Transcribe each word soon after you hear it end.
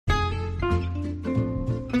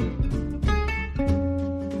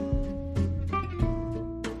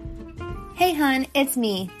Hun, it's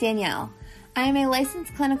me, Danielle. I am a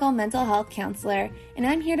licensed clinical mental health counselor, and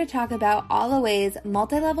I'm here to talk about all the ways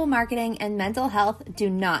multi-level marketing and mental health do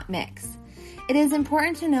not mix. It is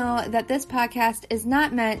important to know that this podcast is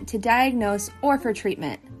not meant to diagnose or for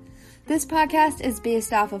treatment. This podcast is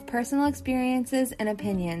based off of personal experiences and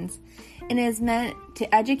opinions, and is meant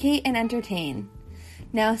to educate and entertain.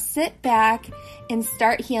 Now sit back and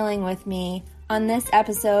start healing with me on this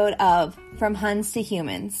episode of From Huns to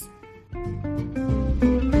Humans.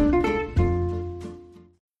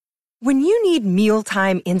 When you need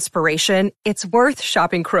mealtime inspiration, it's worth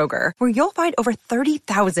shopping Kroger, where you'll find over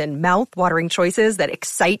 30,000 mouth-watering choices that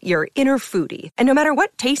excite your inner foodie. And no matter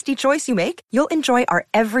what tasty choice you make, you'll enjoy our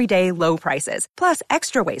everyday low prices, plus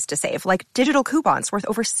extra ways to save, like digital coupons worth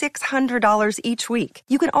over $600 each week.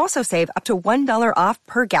 You can also save up to $1 off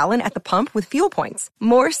per gallon at the pump with fuel points.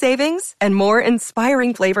 More savings and more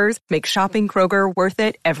inspiring flavors make shopping Kroger worth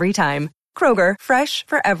it every time. Kroger, fresh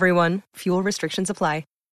for everyone. Fuel restrictions apply.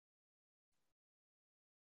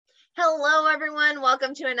 Hello, everyone.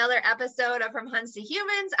 Welcome to another episode of From Huns to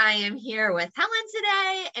Humans. I am here with Helen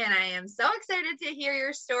today, and I am so excited to hear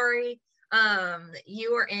your story.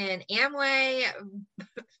 You were in Amway,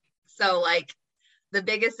 so like the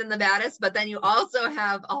biggest and the baddest, but then you also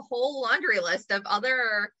have a whole laundry list of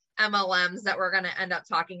other MLMs that we're going to end up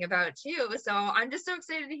talking about too. So I'm just so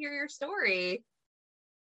excited to hear your story.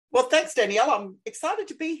 Well, thanks, Danielle. I'm excited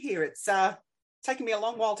to be here. It's taken me a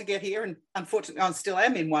long while to get here, and unfortunately I still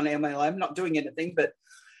am in one MLM, not doing anything, but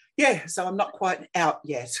yeah, so I'm not quite out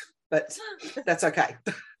yet, but that's okay.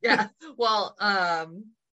 Yeah, well,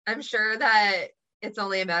 I'm sure that it's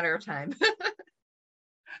only a matter of time.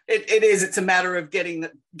 It is. It's a matter of getting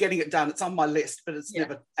it done. It's on my list, but it's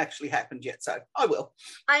never actually happened yet, so I will.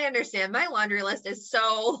 I understand. My laundry list is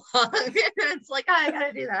so long. It's like, oh, I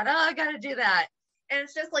gotta do that. Oh, I gotta do that. And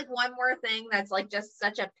it's just like one more thing that's like just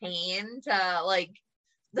such a pain to like.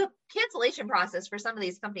 The cancellation process for some of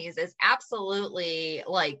these companies is absolutely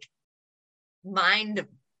like mind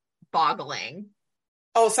boggling.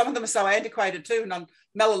 Oh, some of them are so antiquated too. And on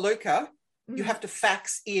Melaleuca, you have to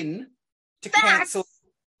fax in to cancel.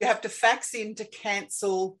 You have to fax in to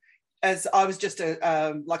cancel. As I was just like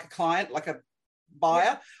a client, like a buyer,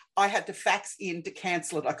 yeah. I had to fax in to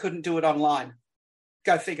cancel it. I couldn't do it online.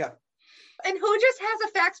 Go figure. And who just has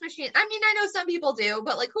a fax machine? I mean, I know some people do,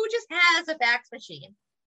 but like, who just has a fax machine?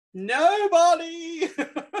 Nobody.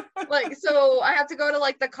 Like, so I have to go to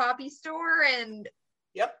like the copy store and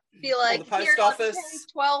be like, the post office.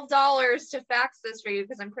 $12 to fax this for you,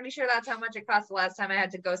 because I'm pretty sure that's how much it cost the last time I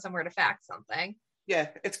had to go somewhere to fax something. Yeah,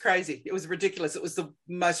 it's crazy. It was ridiculous. It was the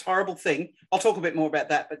most horrible thing. I'll talk a bit more about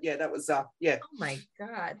that, but yeah, that was yeah. Oh my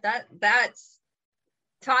God, that's.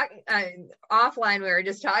 Offline we were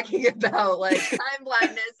just talking about like time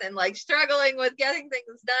blindness and like struggling with getting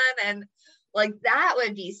things done, and like that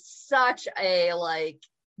would be such a like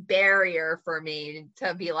barrier for me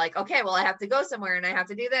to be like, okay, well I have to go somewhere and I have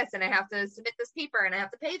to do this and I have to submit this paper and I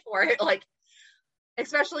have to pay for it, like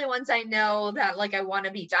especially once I know that like I want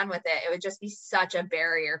to be done with it would just be such a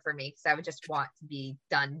barrier for me, because I would just want to be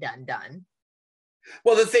done.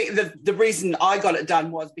 Well, the reason I got it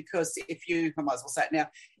done was because I might as well say it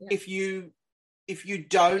now, if you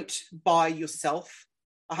don't buy yourself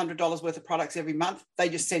 $100 worth of products every month, they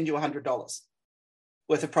just send you $100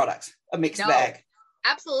 worth of products, a mixed bag.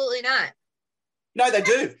 Absolutely not. No, they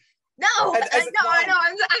do. No, I know.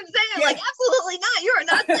 I'm saying like, absolutely not. You are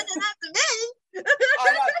not sending that to me.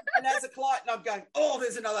 I know. And as a client, I'm going, oh,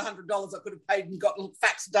 there's another $100 I could have paid and got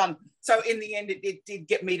fax done. So in the end, it did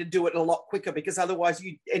get me to do it a lot quicker, because otherwise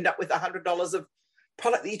you end up with $100 of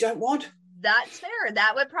product that you don't want. That's fair.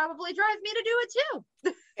 That would probably drive me to do it too.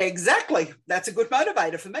 Exactly. That's a good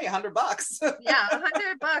motivator for me. $100. Yeah,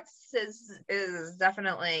 $100 is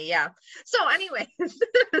definitely, yeah. So anyway,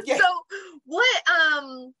 So what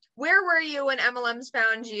where were you when MLMs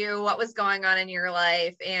found you? What was going on in your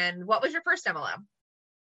life, and what was your first MLM?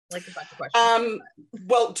 Like a bunch of questions.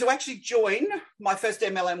 Well, to actually join, my first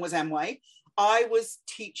MLM was Amway. I was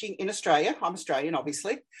teaching in Australia. I'm Australian,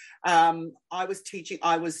 obviously. I was teaching.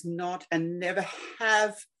 I was not and never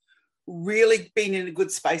have really been in a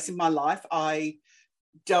good space in my life. I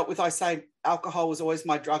say alcohol was always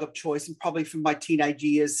my drug of choice, and probably from my teenage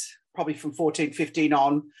years, probably from 14, 15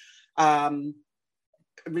 on.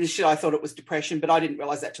 Initially, I thought it was depression, but I didn't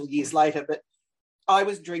realize that till years later. But I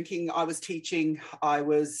was drinking, I was teaching, I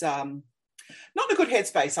was not in a good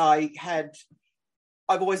headspace.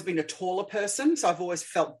 I've always been a taller person, so I've always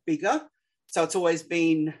felt bigger. So it's always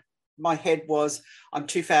been, my head was, I'm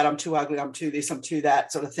too fat, I'm too ugly, I'm too this, I'm too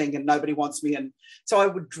that sort of thing, and nobody wants me. And so I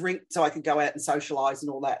would drink so I could go out and socialize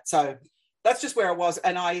and all that. So that's just where I was.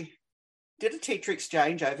 And I did a teacher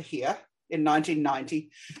exchange over here in 1990,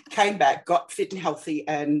 came back, got fit and healthy.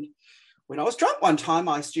 And when I was drunk one time,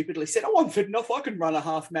 I stupidly said, oh, I'm fit enough, I can run a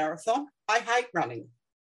half marathon. I hate running.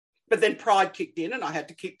 But then pride kicked in and I had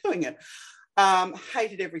to keep doing it.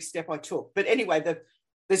 Hated every step I took. But anyway,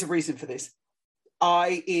 there's a reason for this.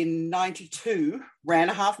 I, in 92, ran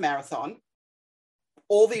a half marathon.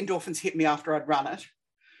 All the endorphins hit me after I'd run it.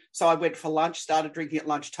 So I went for lunch, started drinking at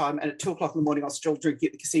lunchtime, and at 2 o'clock in the morning, I was still drinking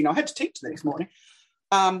at the casino. I had to teach the next morning.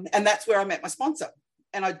 And that's where I met my sponsor.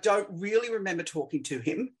 And I don't really remember talking to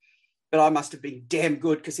him, but I must have been damn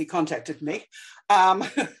good because he contacted me.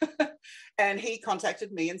 And he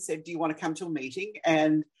contacted me and said, do you want to come to a meeting?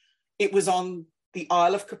 And it was on the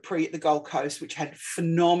Isle of Capri at the Gold Coast, which had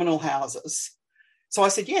phenomenal houses. So I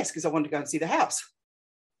said yes, because I wanted to go and see the house.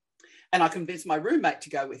 And I convinced my roommate to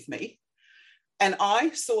go with me. And I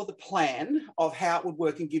saw the plan of how it would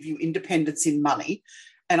work and give you independence in money.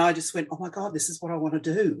 And I just went, oh my God, this is what I want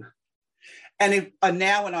to do. And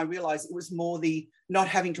now when I realized it was more the not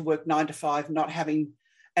having to work 9 to 5, having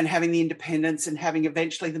the independence and having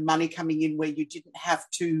eventually the money coming in where you didn't have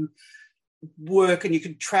to work and you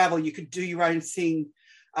could travel, you could do your own thing.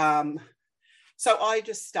 So I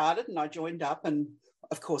just started and I joined up. And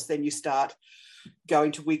of course, then you start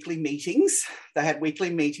going to weekly meetings. They had weekly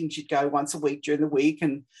meetings. You'd go once a week during the week.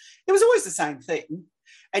 And it was always the same thing.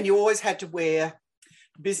 And you always had to wear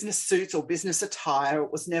business suits or business attire.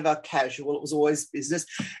 It was never casual. It was always business.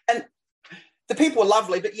 And the people were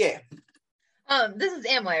lovely, but yeah. This is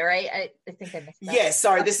Amway, right? I think I missed that. Yes,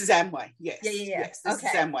 sorry, this is Amway. Yes. Yeah. Yes, this is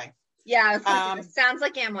Amway. Yeah, I was like, it sounds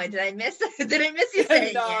like Amway. Did I miss you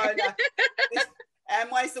saying No.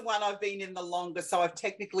 Amway's the one I've been in the longest, so I've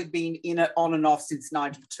technically been in it on and off since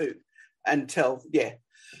 92 until, yeah.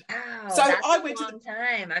 Wow, so that's I a went long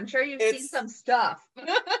time. I'm sure you've seen some stuff.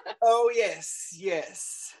 Oh,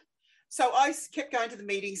 yes. So I kept going to the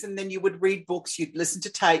meetings, and then you would read books, you'd listen to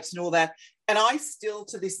tapes and all that. And I still,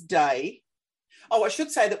 to this day, I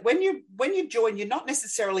should say that when you join, you're not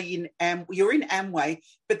necessarily you're in Amway,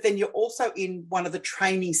 but then you're also in one of the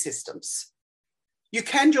training systems. You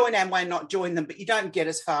can join Amway and not join them, but you don't get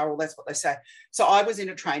as far, or that's what they say. So I was in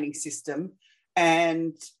a training system,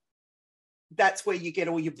 and that's where you get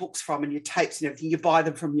all your books from and your tapes and everything. You buy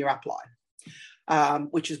them from your upline,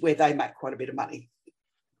 which is where they make quite a bit of money.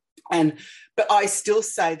 But I still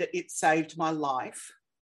say that it saved my life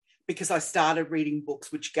because I started reading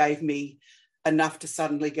books which gave me enough to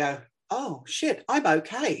suddenly go, oh, shit, I'm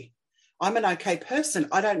okay. I'm an okay person.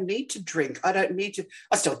 I don't need to drink. I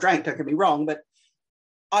still drank, don't get me wrong, but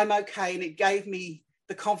I'm okay. And it gave me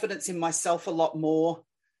the confidence in myself a lot more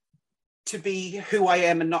to be who I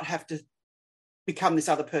am and not have to become this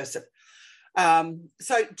other person.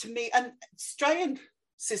 So to me, an Australian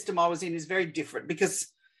system I was in is very different because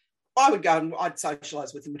I would go and I'd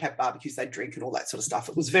socialise with them, would have barbecues, they'd drink and all that sort of stuff.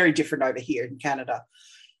 It was very different over here in Canada.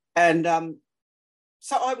 And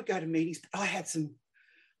so I would go to meetings, but I had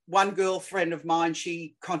one girlfriend of mine,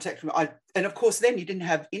 she contacted me. And of course, then you didn't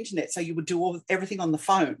have internet, so you would do everything on the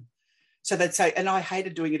phone. So they'd say, and I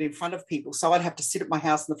hated doing it in front of people. So I'd have to sit at my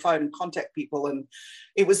house on the phone and contact people. And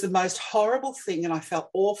it was the most horrible thing. And I felt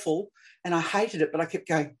awful and I hated it, but I kept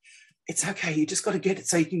going, it's okay. You just got to get it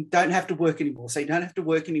so you don't have to work anymore.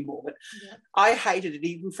 But yeah. I hated it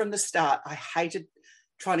even from the start. I hated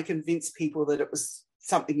trying to convince people that it was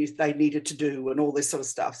something they needed to do and all this sort of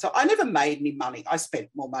stuff. So I never made any money. I spent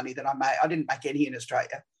more money than I made. I didn't make any in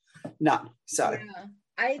Australia. None. So yeah.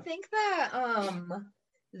 I think that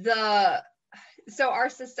so our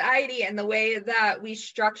society and the way that we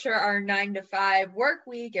structure our 9 to 5 work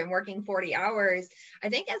week and working 40 hours, I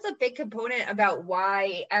think is a big component about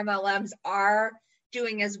why MLMs are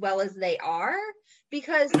doing as well as they are,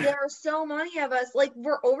 because there are so many of us, like,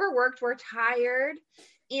 we're overworked, we're tired,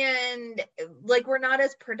 and like we're not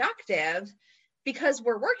as productive because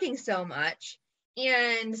we're working so much.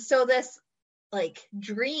 And so this like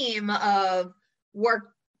dream of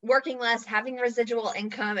working less, having residual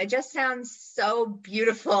income, it just sounds so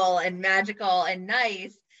beautiful and magical and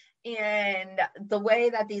nice. And the way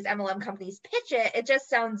that these MLM companies pitch it, it just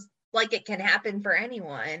sounds like it can happen for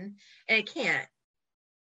anyone, and it can't.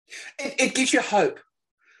 It gives you hope.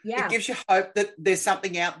 Yeah. It gives you hope that there's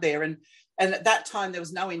something out there. And at that time, there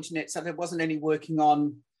was no internet, so there wasn't any working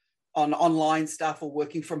on online stuff or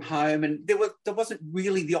working from home. And there wasn't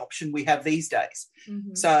really the option we have these days.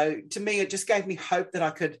 Mm-hmm. So to me, it just gave me hope that I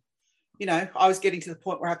could, I was getting to the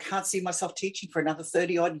point where I can't see myself teaching for another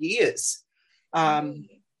 30 odd years.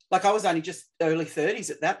 Like I was only just early 30s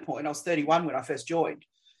at that point. I was 31 when I first joined.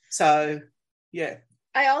 So, yeah.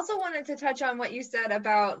 I also wanted to touch on what you said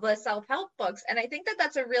about the self-help books. And I think that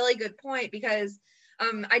that's a really good point because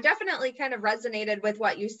I definitely kind of resonated with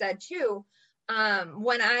what you said too.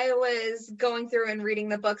 When I was going through and reading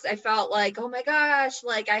the books, I felt like, oh my gosh,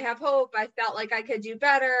 like I have hope. I felt like I could do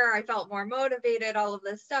better. I felt more motivated, all of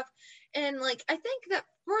this stuff. And like, I think that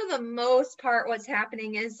for the most part, what's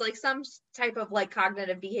happening is like some type of like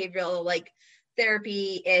cognitive behavioral, like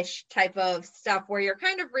therapy-ish type of stuff where you're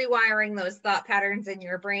kind of rewiring those thought patterns in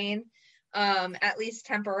your brain, at least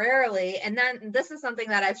temporarily. And then this is something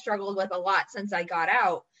that I've struggled with a lot since I got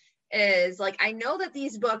out, is like, I know that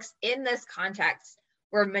these books in this context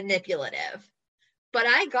were manipulative, but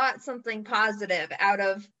I got something positive out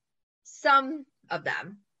of some of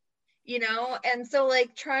them, you know? And so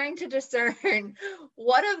like trying to discern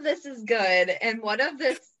what of this is good and what of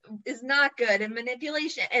this is not good, and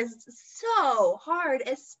manipulation is so hard,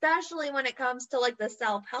 especially when it comes to like the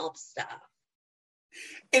self-help stuff.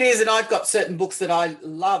 It is, and I've got certain books that I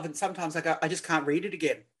love, and sometimes I go, I just can't read it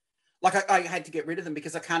again. Like I had to get rid of them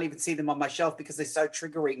because I can't even see them on my shelf because they're so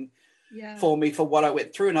triggering for me for what I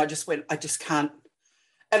went through. And I just can't.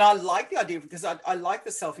 And I like the idea because I like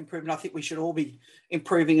the self-improvement. I think we should all be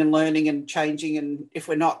improving and learning and changing. And if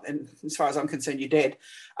we're not, and as far as I'm concerned, you're dead.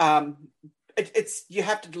 It's you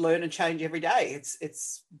have to learn and change every day.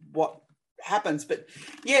 It's what happens. But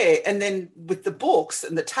yeah, and then with the books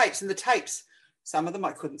and the tapes, some of them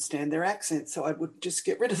I couldn't stand their accents, so I would just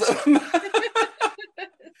get rid of them.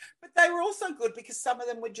 But they were also good because some of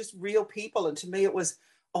them were just real people, and to me it was,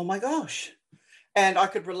 oh my gosh, and I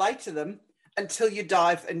could relate to them until you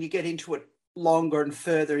dive and you get into it longer and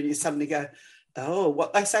further, and you suddenly go, oh,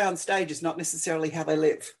 what they say on stage is not necessarily how they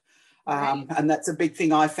live. Right. And that's a big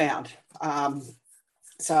thing I found. And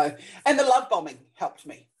the love bombing helped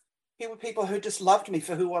me. Here were people who just loved me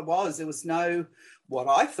for who I was. There was no, what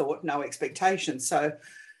I thought, no expectations. So,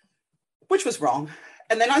 which was wrong.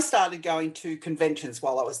 And then I started going to conventions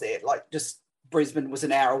while I was there. Like, just Brisbane was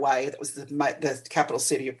an hour away. That was the capital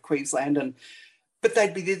city of Queensland. But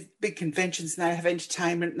they'd be these big conventions, and they'd have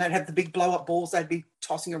entertainment, and they'd have the big blow-up balls they'd be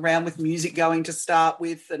tossing around with music going to start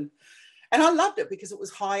with. And I loved it because it was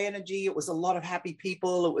high energy. It was a lot of happy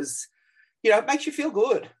people. It was, it makes you feel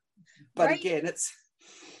good. But right. Again, it's,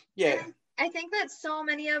 yeah. I think that so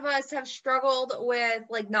many of us have struggled with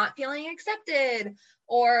like not feeling accepted,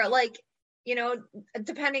 or like,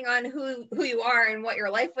 depending on who you are and what your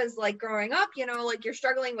life was like growing up, like you're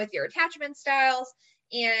struggling with your attachment styles.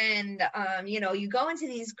 And, you go into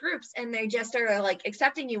these groups and they just are like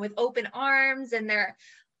accepting you with open arms, and they're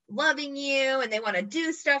loving you, and they want to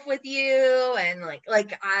do stuff with you. And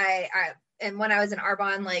and when I was in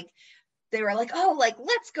Arbonne, like they were like, oh, like,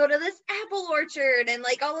 let's go to this apple orchard and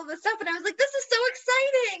like all of this stuff. And I was like, this is so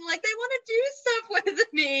exciting. Like, they want to do stuff with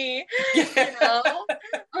me,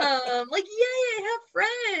 like, yay, I have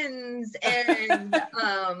friends. And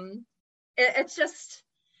it's just,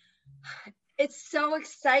 it's so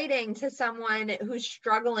exciting to someone who's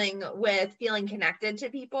struggling with feeling connected to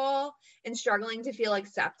people and struggling to feel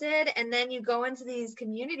accepted. And then you go into these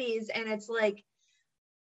communities and it's like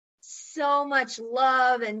so much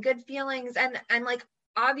love and good feelings. And like,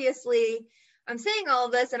 obviously I'm saying all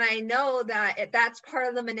of this and I know that that's part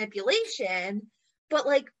of the manipulation, but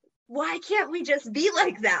like, why can't we just be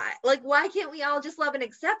like that? Like, why can't we all just love and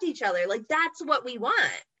accept each other? Like, that's what we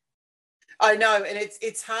want. I know. And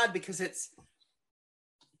it's hard because it's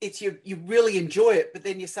you really enjoy it, but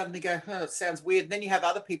then you suddenly go, oh, it sounds weird. And then you have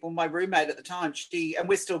other people. My roommate at the time, and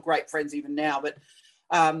we're still great friends even now, but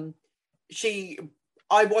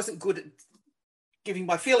I wasn't good at giving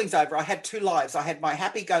my feelings over. I had two lives. I had my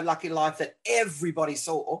happy-go-lucky life that everybody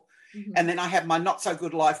saw, mm-hmm. and then I had my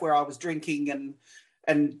not-so-good life where I was drinking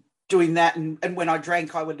and doing that. And when I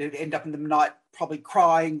drank, I would end up in the night probably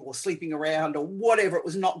crying or sleeping around or whatever. It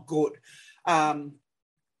was not good.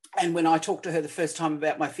 And when I talked to her the first time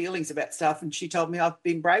about my feelings about stuff, and she told me I've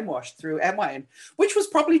been brainwashed through Amway, which was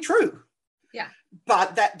probably true. Yeah.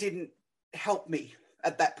 But that didn't help me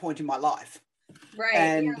at that point in my life. Right.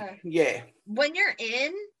 And yeah. When you're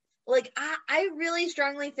in, like, I really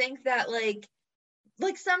strongly think that like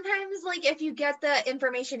sometimes like if you get the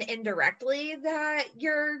information indirectly that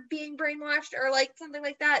you're being brainwashed or like something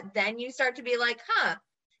like that, then you start to be like,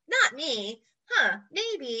 not me.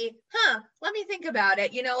 Maybe, let me think about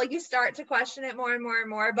it. Like you start to question it more and more and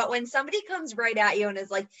more. But when somebody comes right at you and is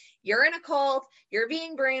like, you're in a cult, you're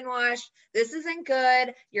being brainwashed, this isn't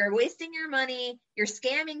good, you're wasting your money, you're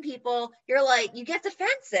scamming people, you're like, you get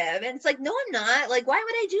defensive. And it's like, no, I'm not. Like, why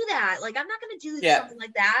would I do that? Like, I'm not going to do something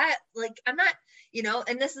like that. Like, I'm not,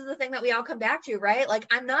 and this is the thing that we all come back to, right? Like,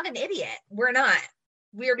 I'm not an idiot. We're not.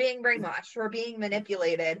 we're being brainwashed, we're being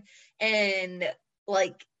manipulated, and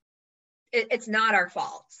like it's not our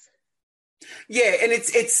fault. Yeah, and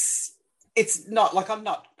it's not like I'm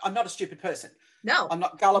not a stupid person. No, I'm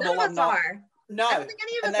not gullible. none of us are. No, I don't think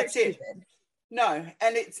any of us are stupid. No,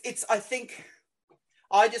 and it's I think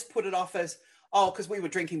I just put it off as, because we were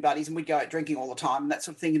drinking buddies and we'd go out drinking all the time and that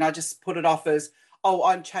sort of thing, and I just put it off as,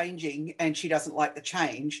 I'm changing and she doesn't like the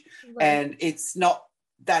change, right. And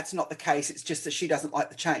that's not the case. It's just that she doesn't like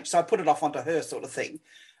the change, so I put it off onto her, sort of thing.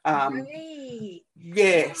 Right.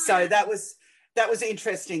 Yeah, so that was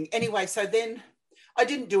interesting. Anyway, so then I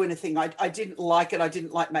didn't do anything. I didn't like it. I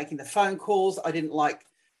didn't like making the phone calls. I didn't like,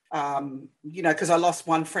 because I lost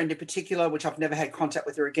one friend in particular, which I've never had contact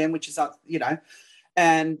with her again, which is,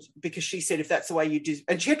 and because she said, if that's the way you do,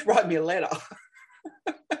 and she had to write me a letter.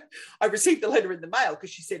 I received the letter in the mail because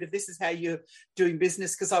she said, if this is how you're doing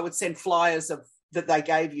business, because I would send flyers that they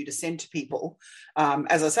gave you to send to people,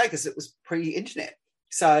 as I say, because it was pre-internet.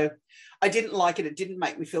 So I didn't like it. It didn't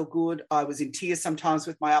make me feel good. I was in tears sometimes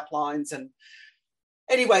with my uplines. And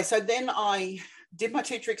anyway, so then I did my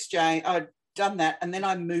teacher exchange. I'd done that. And then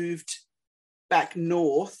I moved back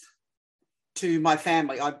north to my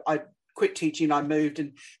family. I quit teaching. I moved.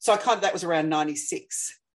 And so that was around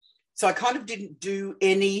 96. So I kind of didn't do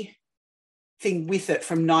anything with it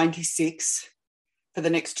from 96 for the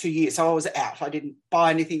next 2 years. So I was out. I didn't buy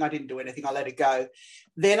anything. I didn't do anything. I let it go.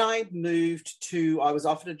 Then I was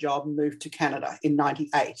offered a job and moved to Canada in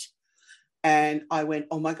 98. And I went,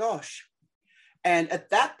 oh my gosh. And at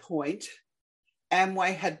that point,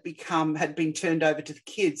 Amway had been turned over to the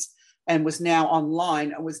kids and was now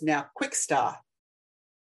online and was now Quickstar.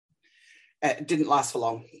 It didn't last for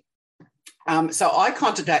long. So I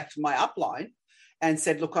contacted my upline and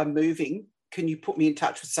said, look, I'm moving. Can you put me in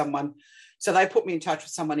touch with someone? So they put me in touch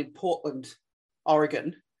with someone in Portland,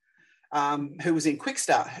 Oregon, who was in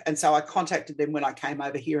Quickstar. And so I contacted them when I came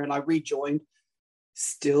over here and I rejoined.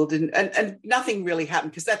 Still didn't, and nothing really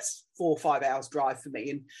happened because that's 4 or 5 hours drive for me.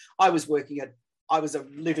 And I was a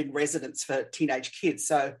live-in residence for teenage kids,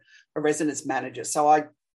 so a residence manager. So I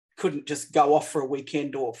couldn't just go off for a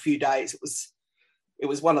weekend or a few days. It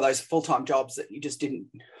was one of those full-time jobs that you just didn't,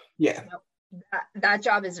 yeah. That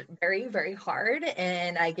job is very, very hard.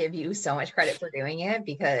 And I give you so much credit for doing it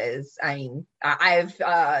because, I mean, I've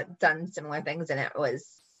done similar things and it was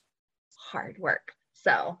hard work.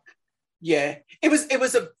 So. Yeah, it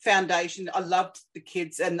was a foundation. I loved the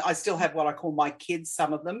kids and I still have what I call my kids,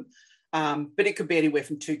 some of them. But it could be anywhere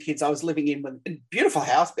from 2 kids. I was living in a beautiful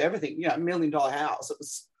house, everything, $1 million house. It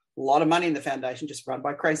was a lot of money in the foundation, just run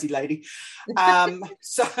by a crazy lady.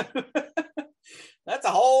 So that's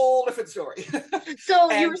a whole different story.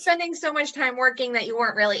 So you were spending so much time working that you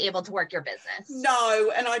weren't really able to work your business.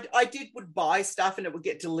 No, and I would buy stuff and it would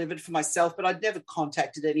get delivered for myself, but I'd never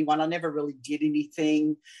contacted anyone. I never really did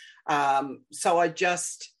anything. So it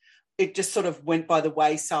just sort of went by the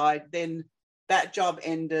wayside. Then that job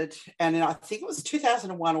ended, and I think it was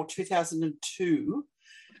 2001 or 2002.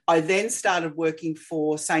 I then started working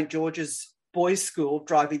for St. George's Boys' School,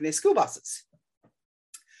 driving their school buses.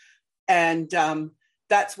 And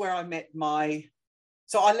that's where I met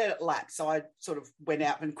so I let it lapse. So I sort of went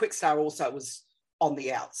out, and Quickstar also was on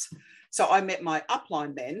the outs. So I met my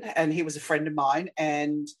upline then, and he was a friend of mine,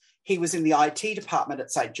 and he was in the IT department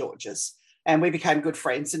at St. George's, and we became good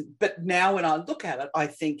friends. But now when I look at it, I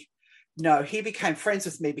think, no, he became friends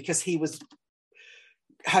with me because he was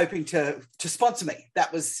hoping to sponsor me.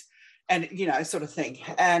 That was, and, sort of thing.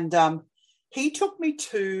 And he took me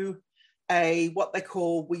to what they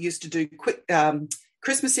call, we used to do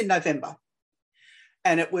Christmas in November.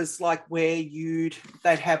 And it was like where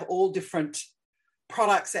they'd have all different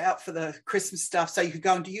products out for the Christmas stuff. So you could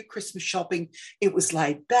go and do your Christmas shopping. It was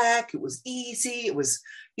laid back. It was easy. It was,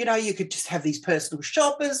 you could just have these personal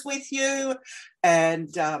shoppers with you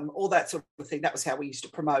and all that sort of thing. That was how we used to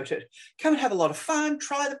promote it. Come and have a lot of fun,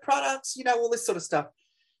 try the products, all this sort of stuff.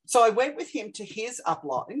 So I went with him to his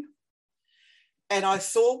upline and I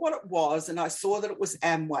saw what it was, and I saw that it was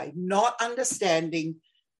Amway, not understanding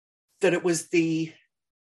that it was the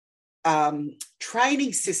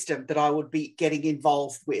training system that I would be getting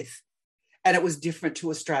involved with. And it was different to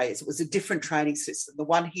Australia's. It was a different training system. The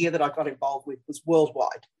one here that I got involved with was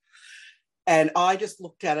worldwide. And I just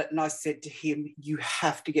looked at it and I said to him, you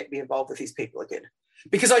have to get me involved with these people again.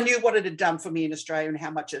 Because I knew what it had done for me in Australia and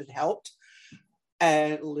how much it had helped.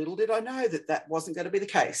 And little did I know that wasn't going to be the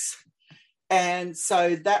case. And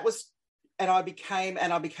so that was, and I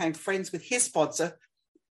became friends with his sponsor,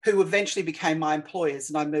 who eventually became my employers,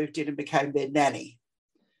 and I moved in and became their nanny.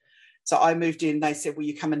 So I moved in. They said, will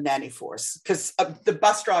you come and nanny for us? Because the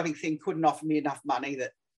bus driving thing couldn't offer me enough money,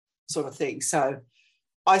 that sort of thing. So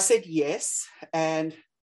I said yes.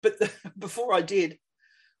 But before I did,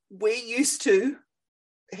 we used to,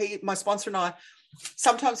 my sponsor and I,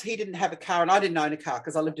 sometimes he didn't have a car and I didn't own a car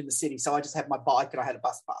because I lived in the city. So I just had my bike and I had a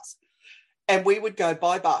bus pass. And we would go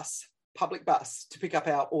by bus, public bus, to pick up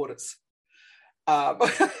our orders.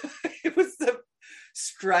 It was the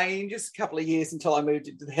strangest couple of years until I moved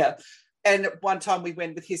into the house. And at one time we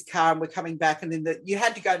went with his car and we're coming back, and then you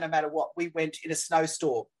had to go no matter what. We went in a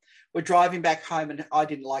snowstorm. We're driving back home and I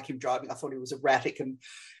didn't like him driving. I thought he was erratic. And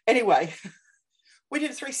anyway, we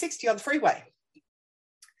did a 360 on the freeway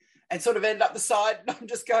and sort of ended up the side. And I'm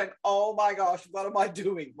just going, oh my gosh, what am I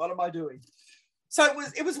doing? What am I doing? So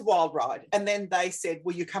it was a wild ride. And then they said,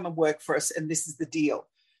 will you come and work for us? And this is the deal.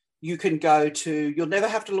 You can you'll never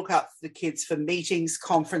have to look up the kids for meetings,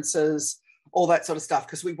 conferences, all that sort of stuff,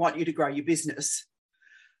 because we want you to grow your business.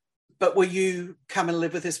 But will you come and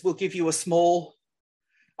live with us? We'll give you a small,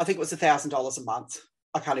 I think it was $1,000 a month.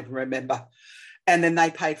 I can't even remember. And then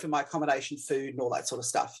they paid for my accommodation, food, and all that sort of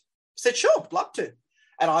stuff. I said, sure, I'd love to.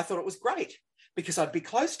 And I thought it was great because I'd be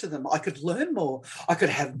close to them. I could learn more. I could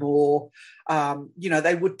have more.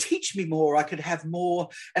 They would teach me more. I could have more,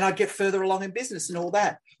 and I'd get further along in business and all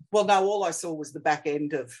that. Well, no, all I saw was the back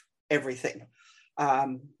end of everything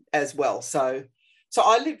as well. So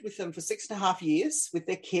I lived with them for 6.5 years with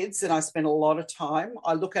their kids, and I spent a lot of time.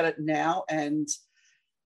 I look at it now, and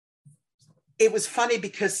it was funny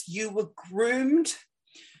because you were groomed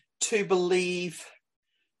to believe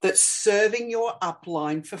that serving your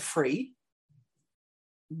upline for free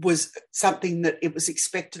was something that it was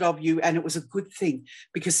expected of you, and it was a good thing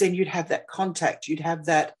because then you'd have that contact, you'd have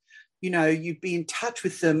that, you'd be in touch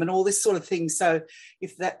with them and all this sort of thing. So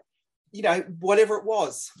if that, whatever it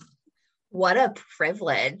was. What a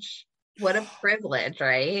privilege. What a privilege,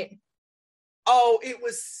 right? Oh, it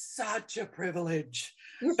was such a privilege.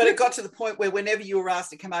 But it got to the point where whenever you were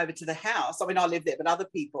asked to come over to the house, I mean, I lived there, but other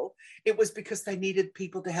people, it was because they needed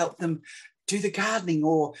people to help them do the gardening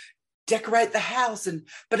or decorate the house.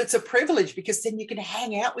 But it's a privilege because then you can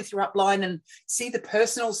hang out with your upline and see the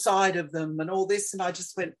personal side of them and all this. And I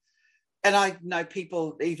just went, and I know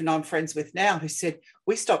people, even I'm friends with now, who said,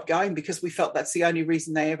 we stopped going because we felt that's the only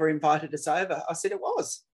reason they ever invited us over. I said, it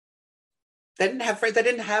was. They didn't have friends. They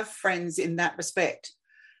didn't have friends in that respect.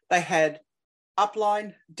 They had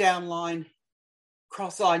upline, downline,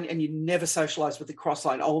 crossline, and you never socialized with the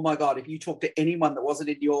crossline. Oh my God, if you talk to anyone that wasn't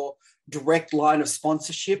in your direct line of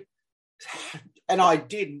sponsorship, and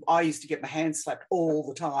I used to get my hands slapped all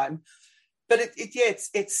the time. But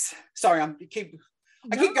it's sorry, I keep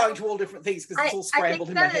going to all different things because it's all scrambled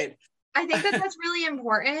in my head. I think that's really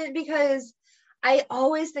important because I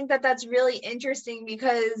always think that's really interesting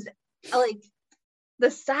because like the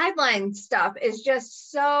sideline stuff is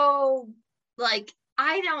just so like,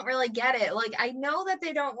 I don't really get it. Like, I know that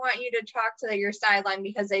they don't want you to talk to your sideline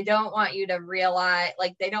because they don't want you to realize,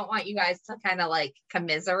 like, they don't want you guys to kind of like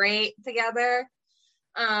commiserate together,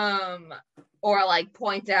 or like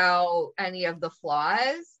point out any of the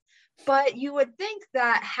flaws. But you would think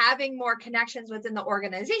that having more connections within the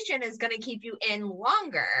organization is going to keep you in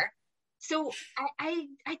longer. So I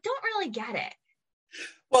don't really get it.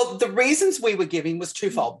 Well, the reasons we were giving was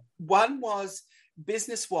twofold. One was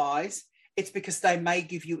business-wise. It's because they may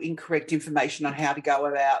give you incorrect information on how to go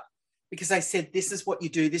about, because they said, this is what you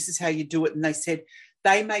do, this is how you do it. And they said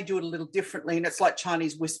they may do it a little differently. And it's like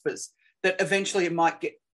Chinese whispers, that eventually it might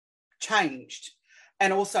get changed.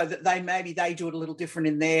 And also that they do it a little different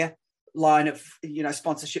in their line of,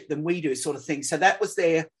 sponsorship than we do, sort of thing. So that was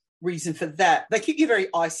their reason for that. They keep you very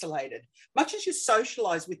isolated. Much as you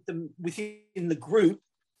socialize with them within the group,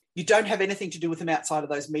 you don't have anything to do with them outside of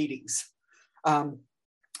those meetings.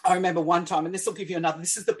 I remember one time, and this will give you another,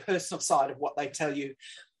 this is the personal side of what they tell you.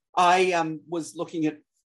 I was looking at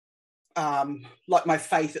like my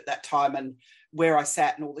faith at that time and where I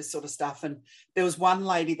sat and all this sort of stuff. And there was one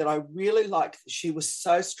lady that I really liked. She was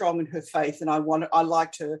so strong in her faith, and I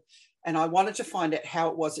liked her, and I wanted to find out how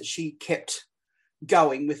it was that she kept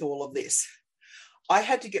going with all of this. I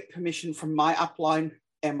had to get permission from my upline,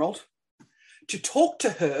 Emerald, to talk to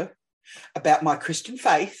her about my Christian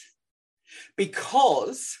faith,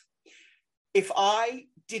 because if I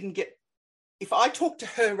talked to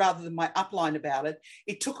her rather than my upline about it,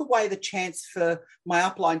 it took away the chance for my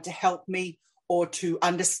upline to help me or to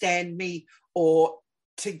understand me or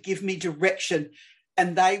to give me direction.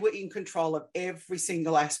 And they were in control of every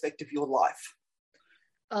single aspect of your life.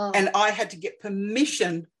 Oh. And I had to get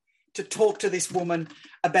permission to talk to this woman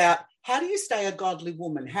about how do you stay a godly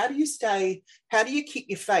woman? How do you keep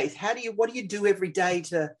your faith? What do you do every day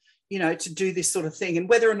to, to do this sort of thing? And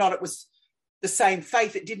whether or not it was the same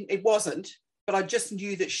faith, it wasn't, but I just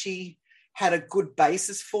knew that she had a good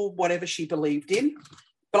basis for whatever she believed in,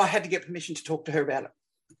 but I had to get permission to talk to her about it.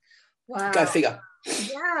 Wow. Go figure.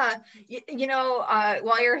 Yeah.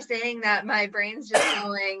 While you're saying that, my brain's just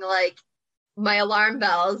going like my alarm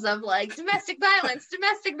bells of like domestic violence.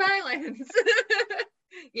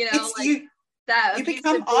 You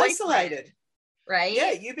become isolated. Right?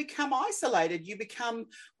 Yeah, you become isolated. You become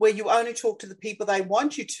where you only talk to the people they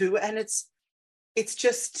want you to. And it's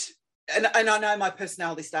just, and I know my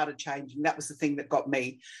personality started changing. That was the thing that got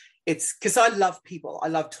me. It's because I love people. I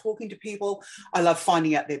love talking to people. I love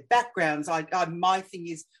finding out their backgrounds. My thing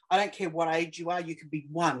is, I don't care what age you are. You could be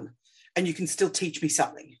one and you can still teach me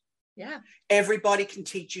something. Yeah. Everybody can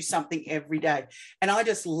teach you something every day. And I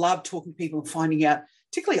just love talking to people and finding out,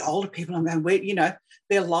 particularly older people, I'm going, where,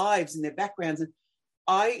 their lives and their backgrounds. And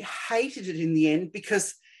I hated it in the end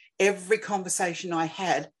because every conversation I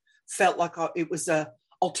had felt like it was a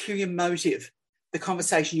ulterior motive. The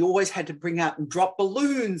conversation, you always had to bring out and drop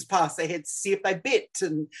balloons past their heads to see if they bit,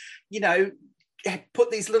 and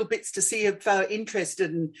put these little bits to see if they were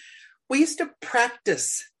interested. And we used to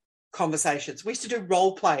practice conversations. We used to do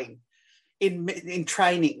role playing in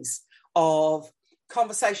trainings of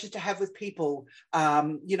conversations to have with people,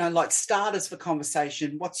 like starters for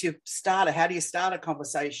conversation. What's your starter? How do you start a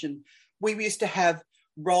conversation? We used to have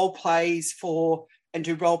role plays for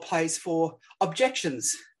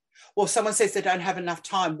objections. Well, someone says they don't have enough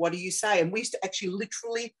time. What do you say? And we used to actually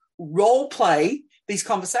literally role play these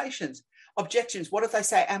conversations. Objections. What if they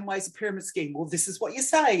say Amway's a pyramid scheme? Well, this is what you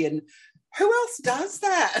say. And who else does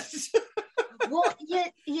that? Well,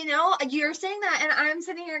 you're saying that, and I'm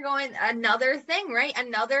sitting here going, another thing, right?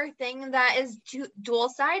 Another thing that is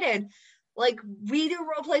dual-sided. Like, we do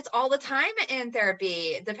role plays all the time in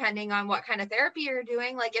therapy, depending on what kind of therapy you're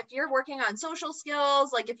doing. Like, if you're working on social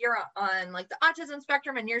skills, like if you're on like the autism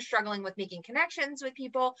spectrum and you're struggling with making connections with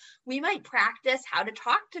people, we might practice how to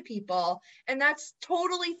talk to people. And that's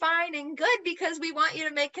totally fine and good because we want you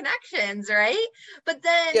to make connections, right? But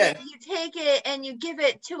then you take it and you give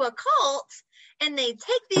it to a cult and they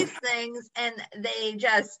take these things and they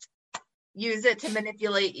just use it to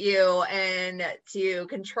manipulate you and to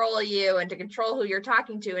control you and to control who you're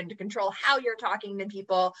talking to and to control how you're talking to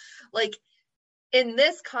people. Like, in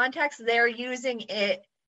this context, they're using it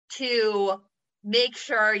to make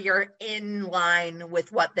sure you're in line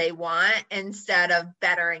with what they want instead of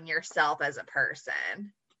bettering yourself as a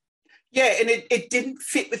person. Yeah, and it didn't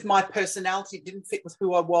fit with my personality. It didn't fit with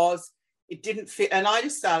who I was. It didn't fit. And I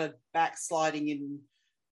just started backsliding in.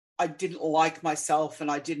 I didn't like myself,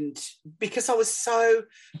 and because it was so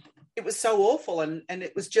awful. And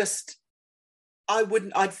it was just,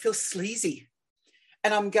 I'd feel sleazy.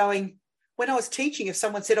 And I'm going, when I was teaching, if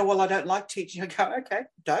someone said, oh, well, I don't like teaching, I go, okay,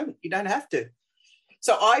 you don't have to.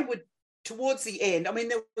 So I would, towards the end, I mean,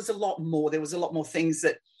 there was a lot more things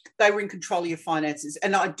that they were in control of your finances.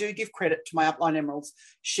 And I do give credit to my upline Emeralds.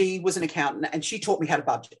 She was an accountant and she taught me how to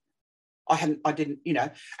budget. I didn't,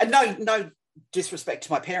 and no disrespect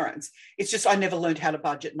to my parents. It's just I never learned how to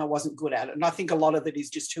budget and I wasn't good at it. And I think a lot of it is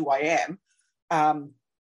just who I am.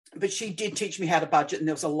 But she did teach me how to budget, and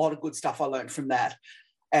there was a lot of good stuff I learned from that.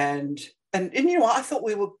 And I thought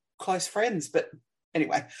we were close friends, but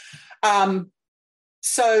anyway.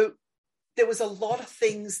 So there was a lot of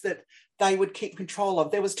things that they would keep control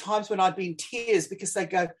of. There was times when I'd be in tears because they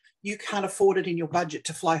go, you can't afford it in your budget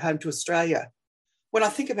to fly home to Australia. When I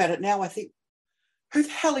think about it now, I think, who the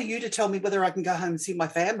hell are you to tell me whether I can go home and see my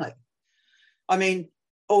family? I mean,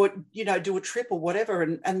 or, do a trip or whatever.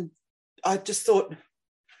 And I just thought,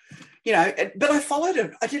 but I followed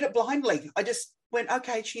it. I did it blindly. I just went,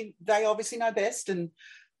 okay, they obviously know best. And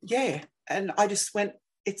and I just went,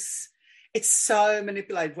 it's so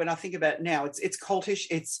manipulated when I think about it now. It's cultish,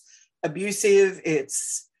 it's abusive.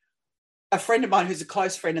 It's a friend of mine who's a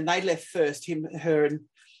close friend, and they left first, her and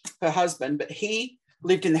her husband, but he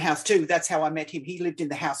lived in the house too. That's how I met him. He lived in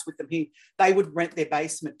the house with them. They would rent their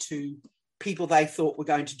basement to people they thought were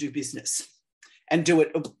going to do business and do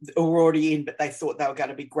it, or were already in, but they thought they were going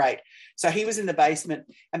to be great. So he was in the basement,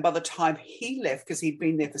 and by the time he left, because he'd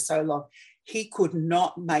been there for so long, he could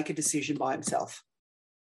not make a decision by himself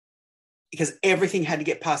because everything had to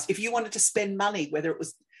get passed. If you wanted to spend money, whether it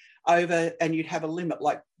was over and you'd have a limit,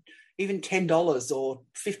 like even $10 or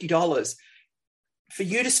 $50, for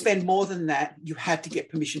you to spend more than that, you had to get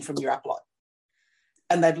permission from your upline.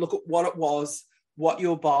 And they'd look at what it was, what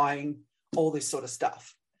you're buying, all this sort of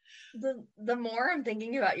stuff. The more I'm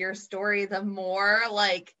thinking about your story, the more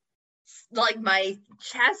like like my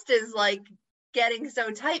chest is like getting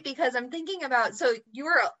so tight because I'm thinking about, so you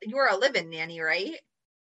were a live-in nanny, right?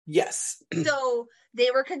 Yes. So they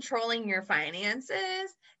were controlling your finances.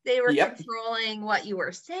 They were controlling what you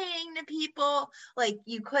were saying to people. Like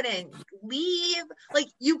you couldn't leave. Like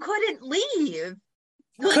you couldn't leave.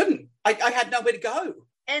 Couldn't. I had nowhere to go.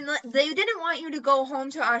 And they didn't want you to go home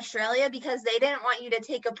to Australia because they didn't want you to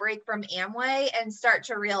take a break from Amway and start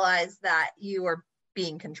to realize that you were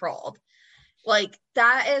being controlled. Like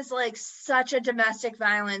that is like such a domestic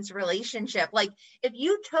violence relationship. Like if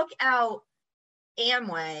you took out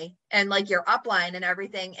Amway and like your upline and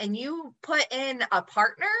everything and you put in a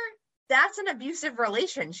partner, that's an abusive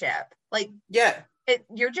relationship. Like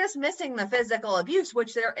you're just missing the physical abuse,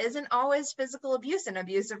 which there isn't always physical abuse in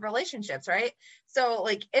abusive relationships, right? So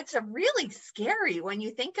like it's a really scary when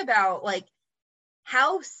you think about like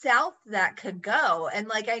how south that could go. And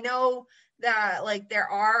like I know that like there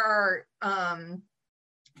are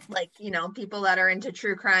like, you know, people that are into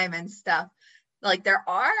true crime and stuff, like there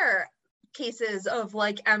are cases of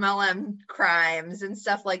like MLM crimes and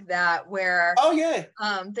stuff like that where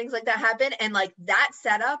things like that happen, and like that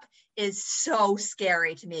setup is so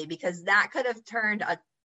scary to me because that could have turned a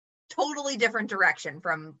totally different direction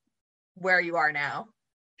from where you are now.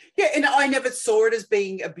 And I never saw it as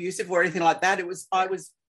being abusive or anything like that. It was I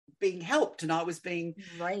was being helped and I was being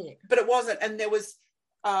but it wasn't. And there was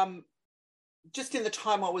just in the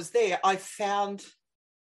time I was there, I found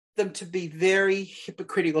them to be very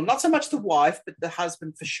hypocritical, not so much the wife, but the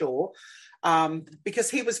husband for sure,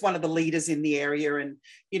 because he was one of the leaders in the area and,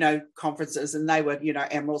 you know, conferences, and they were, you know,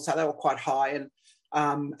 emeralds, so they were quite high.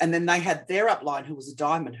 And then they had their upline who was a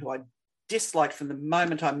diamond, who I disliked from the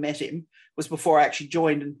moment I met him, was before I actually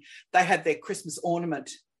joined, and they had their Christmas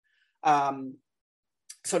ornament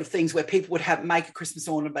sort of things where people would make a Christmas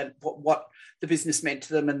ornament, what the business meant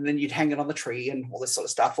to them, and then you'd hang it on the tree and all this sort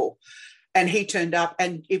of stuff. And he turned up,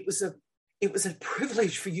 and it was a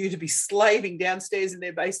privilege for you to be slaving downstairs in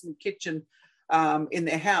their basement kitchen in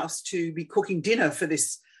their house to be cooking dinner for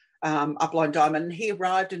this upline diamond. And he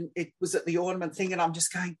arrived, and it was at the ornament thing, and I'm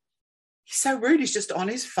just going, he's so rude. He's just on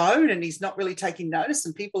his phone, and he's not really taking notice.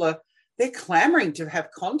 And people they're clamoring to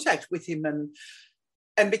have contact with him,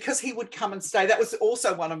 and because he would come and stay, that was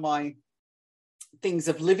also one of my things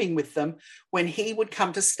of living with them. When he would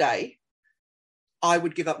come to stay, I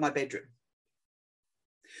would give up my bedroom.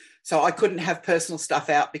 So I couldn't have personal stuff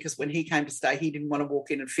out because when he came to stay, he didn't want to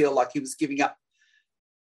walk in and feel like he was giving up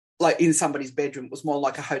like in somebody's bedroom. It was more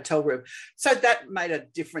like a hotel room. So that made a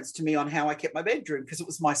difference to me on how I kept my bedroom because it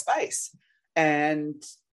was my space and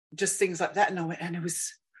just things like that. And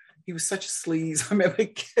he was such a sleaze. I remember,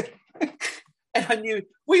 and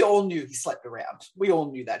we all knew he slept around. We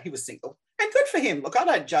all knew that he was single, and good for him. Look, I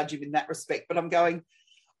don't judge him in that respect, but I'm going,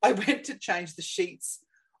 I went to change the sheets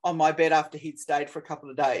on my bed after he'd stayed for a couple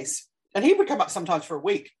of days, and he would come up sometimes for a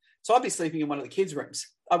week. So I'd be sleeping in one of the kids' rooms.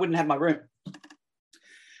 I wouldn't have my room.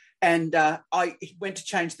 And I went to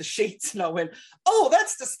change the sheets, and I went, oh,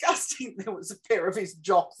 that's disgusting. There was a pair of his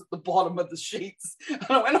jocks at the bottom of the sheets. And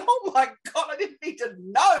I went, oh my God, I didn't need to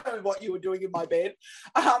know what you were doing in my bed.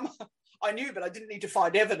 I knew, but I didn't need to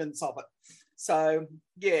find evidence of it. So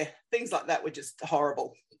yeah, things like that were just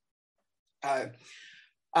horrible. But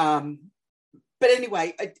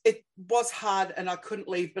anyway, it was hard and I couldn't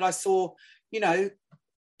leave, but I saw, you know,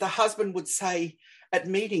 the husband would say at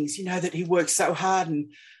meetings, you know, that he works so hard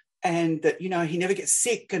and that, you know, he never gets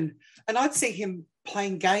sick. And I'd see him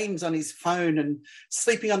playing games on his phone and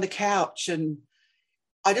sleeping on the couch. And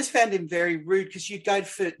I just found him very rude because you'd go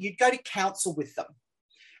to council with them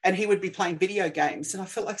and he would be playing video games. And I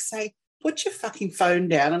felt like, say, put your fucking phone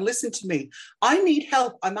down and listen to me. I need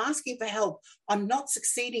help. I'm asking for help. I'm not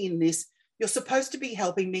succeeding in this. You're supposed to be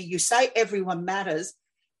helping me. You say everyone matters,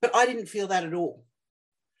 but I didn't feel that at all.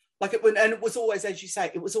 And it was always, as you say,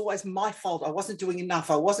 it was always my fault. I wasn't doing enough.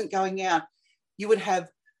 I wasn't going out. You would have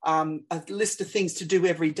a list of things to do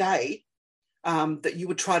every day that you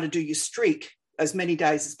would try to do your streak as many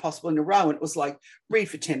days as possible in a row. And it was like, read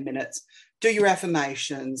for 10 minutes, do your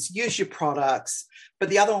affirmations, use your products. But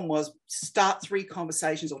the other one was start 3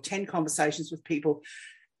 conversations or 10 conversations with people,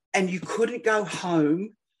 and you couldn't go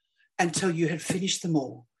home until you had finished them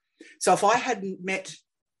all. So if I hadn't met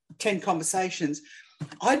 10 conversations,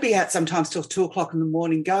 I'd be out sometimes till 2:00 in the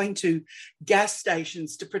morning, going to gas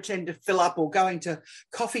stations to pretend to fill up, or going to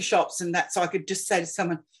coffee shops and that. So I could just say to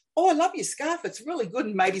someone, oh, I love your scarf. It's really good.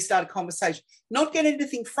 And maybe start a conversation, not get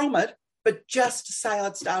anything from it, but just to say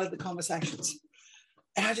I'd started the conversations.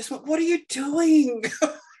 And I just went, what are you doing?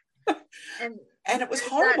 And it was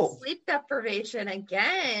There's horrible. that sleep deprivation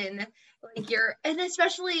again. Like and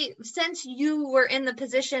especially since you were in the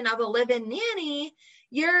position of a live-in nanny,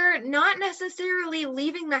 you're not necessarily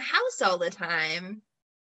leaving the house all the time.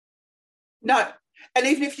 No. And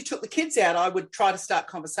even if you took the kids out, I would try to start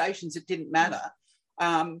conversations. It didn't matter.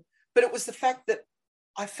 But it was the fact that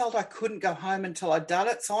I felt I couldn't go home until I'd done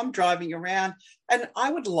it. So I'm driving around and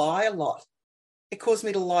I would lie a lot. It caused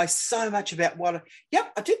me to lie so much about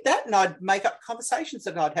I did that. And I'd make up conversations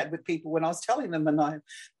that I'd had with people when I was telling them.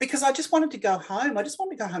 Because I just wanted to go home. I just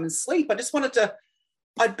wanted to go home and sleep.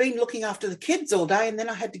 I'd been looking after the kids all day and then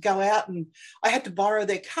I had to go out and I had to borrow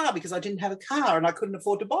their car because I didn't have a car and I couldn't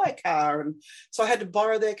afford to buy a car. And so I had to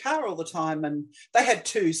borrow their car all the time. And they had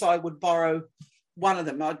two, so I would borrow one of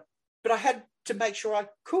them. But I had to make sure I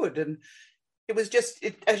could. And it was just,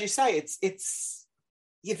 as you say, it's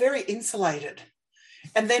you're very insulated.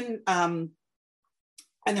 And then, and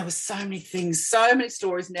there were so many things, so many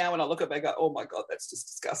stories now when I look at it, I go, oh my God, that's just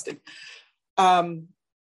disgusting.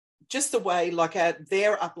 Just the way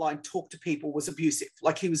their upline talked to people was abusive.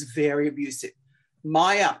 Like he was very abusive.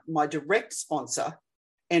 My direct sponsor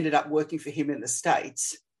ended up working for him in the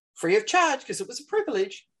States free of charge because it was a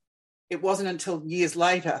privilege. It wasn't until years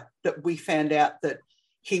later that we found out that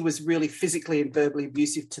he was really physically and verbally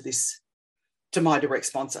abusive to my direct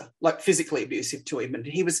sponsor, like physically abusive to him. And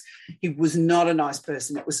he was not a nice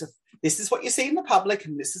person. It was this is what you see in the public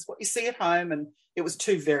and this is what you see at home. And it was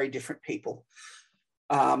two very different people.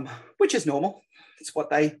 Which is normal. It's what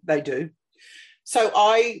they do. So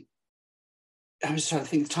I'm just trying to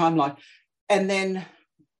think the timeline. And then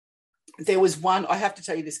there was one, I have to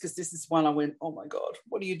tell you this because this is one I went, oh my God,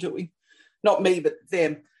 what are you doing? Not me, but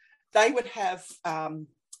them. They would have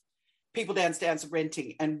people downstairs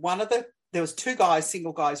renting. And there was two guys,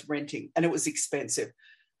 single guys renting, and it was expensive.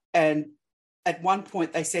 And at one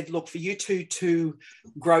point they said, look, for you two to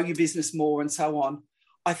grow your business more and so on,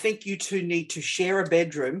 I think you two need to share a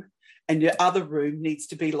bedroom and your other room needs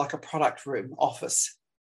to be like a product room, office.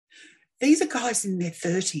 These are guys in their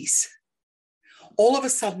 30s. All of a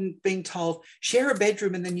sudden being told, share a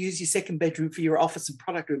bedroom and then use your second bedroom for your office and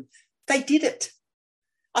product room. They did it.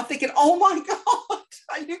 I'm thinking, oh my God,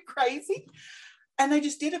 are you crazy? And they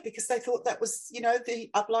just did it because they thought that was,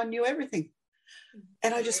 the upline knew everything.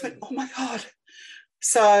 And I just went, oh my God.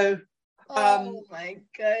 So... oh my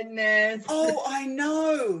goodness. Oh, I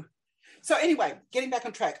know. So anyway, getting back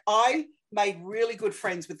on track, I made really good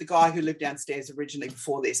friends with the guy who lived downstairs originally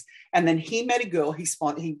before this. And then he met a girl, he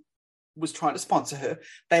was trying to sponsor her.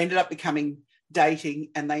 They ended up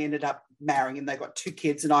dating and they ended up marrying and they got two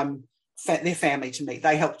kids and they're family to me.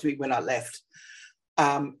 They helped me when I left.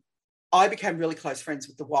 I became really close friends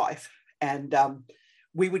with the wife and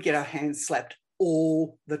we would get our hands slapped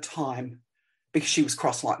all the time because she was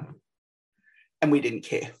cross-line. And we didn't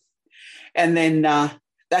care. And then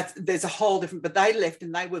there's a whole different, but they left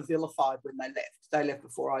and they were vilified when they left. They left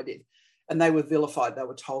before I did. And they were vilified. They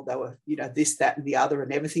were told they were, this, that, and the other,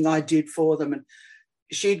 and everything I did for them. And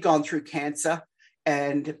she'd gone through cancer.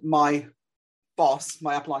 And my boss,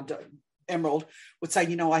 my upline, Emerald, would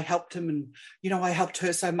say, I helped him and, I helped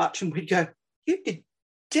her so much. And we'd go, you did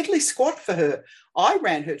diddly squat for her. I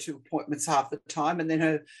ran her to appointments half the time. And then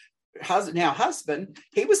her husband,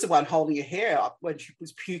 he was the one holding her hair up when she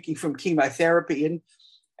was puking from chemotherapy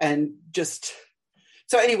and just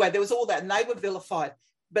so anyway, there was all that and they were vilified.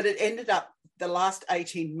 But it ended up the last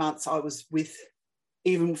 18 months I was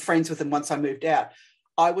even friends with them once I moved out.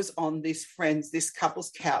 I was on this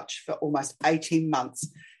couple's couch for almost 18 months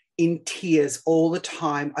in tears all the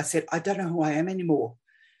time. I said, I don't know who I am anymore.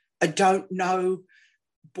 I don't know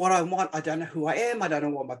what I want. I don't know who I am. I don't know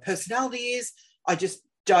what my personality is. I just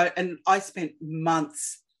don't. And I spent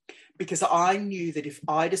months because I knew that if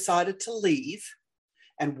I decided to leave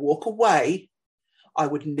and walk away, I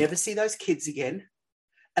would never see those kids again.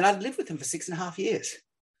 And I'd lived with them for 6.5 years.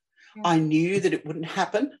 Mm-hmm. I knew that it wouldn't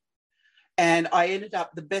happen. And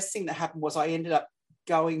the best thing that happened was I ended up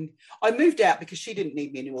I moved out because she didn't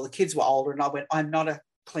need me anymore. The kids were older and I went, I'm not a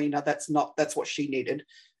cleaner. That's what she needed.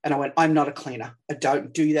 And I went, I'm not a cleaner. I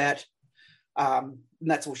don't do that. And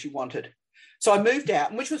that's all she wanted. So I moved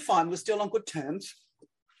out, which was fine. We're still on good terms.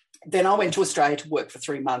 Then I went to Australia to work for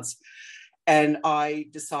 3 months. And I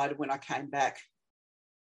decided when I came back,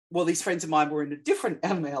 well, these friends of mine were in a different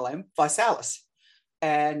MLM, Visalis.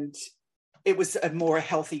 And it was a more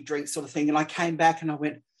healthy drink sort of thing. And I came back and I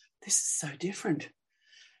went, this is so different.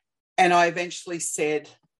 And I eventually said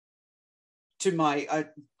to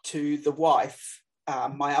the wife,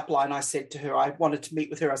 my upline, I said to her, I wanted to meet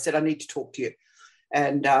with her. I said, I need to talk to you.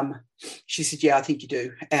 And she said, yeah, I think you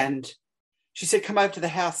do. And She said, come over to the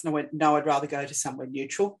house. And I went, no, I'd rather go to somewhere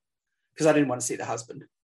neutral because I didn't want to see the husband.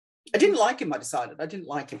 I didn't like him, I decided. I didn't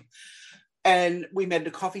like him. And we met at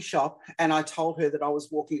a coffee shop, and I told her that I was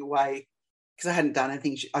walking away because I hadn't done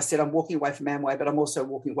anything. I said, I'm walking away from Amway, but I'm also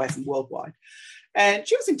walking away from Worldwide. And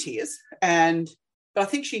she was in tears. But I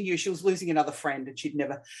think she knew she was losing another friend,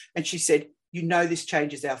 and she said, you know, this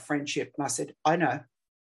changes our friendship. And I said, I know.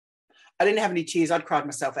 I didn't have any tears. I'd cried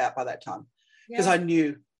myself out by that time because I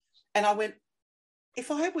knew. And I went,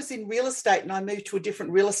 if I was in real estate and I moved to a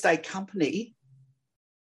different real estate company,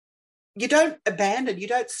 you don't abandon, you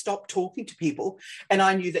don't stop talking to people. And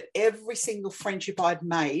I knew that every single friendship I'd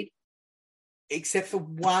made, except for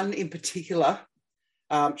one in particular,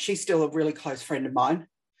 she's still a really close friend of mine.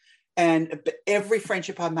 And every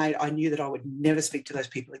friendship I made, I knew that I would never speak to those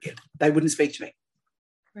people again. They wouldn't speak to me.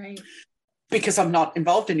 Right. Because I'm not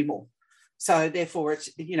involved anymore. So therefore it's,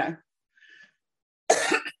 you know,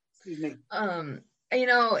 excuse me.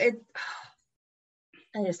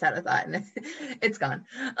 I just had a thought and it's gone.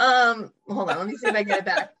 Hold on, let me see if I get it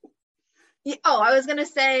back. I was gonna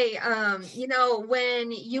say,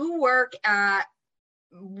 when you work at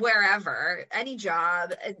wherever, any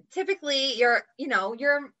job, typically your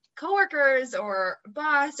coworkers or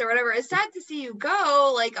boss or whatever is sad to see you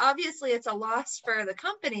go. Like, obviously it's a loss for the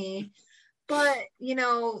company, but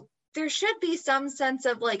there should be some sense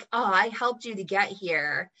of like, oh, I helped you to get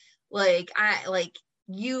here.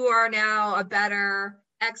 You are now a better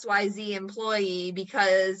XYZ employee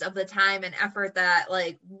because of the time and effort that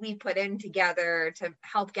we put in together to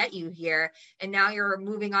help get you here. And now you're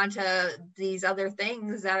moving on to these other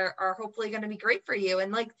things that are hopefully going to be great for you.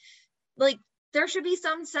 And there should be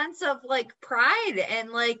some sense of pride and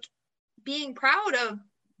being proud of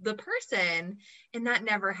the person. And that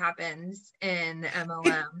never happens in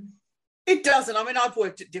MLM. It doesn't. I mean, I've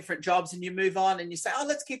worked at different jobs and you move on and you say, oh,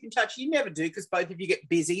 let's keep in touch. You never do because both of you get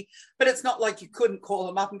busy. But it's not like you couldn't call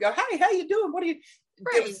them up and go, hey, how you doing? What are you?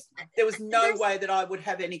 Right. There was no way that I would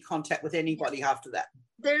have any contact with anybody after that.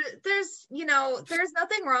 There's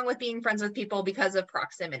nothing wrong with being friends with people because of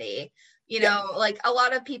proximity. A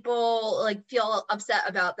lot of people feel upset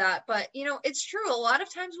about that, but it's true. A lot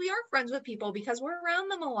of times we are friends with people because we're around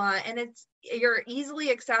them a lot, and you're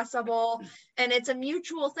easily accessible, and it's a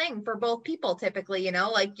mutual thing for both people. Typically,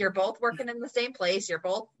 you're both working in the same place, you're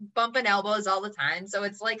both bumping elbows all the time. So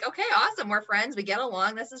it's okay, awesome. We're friends. We get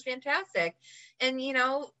along. This is fantastic. And,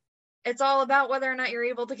 it's all about whether or not you're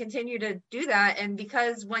able to continue to do that. And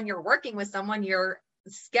because when you're working with someone, your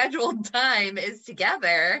scheduled time is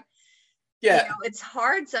together. Yeah. It's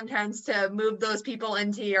hard sometimes to move those people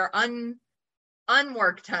into your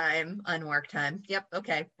unwork time. Yep.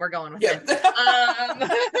 Okay. We're going with it.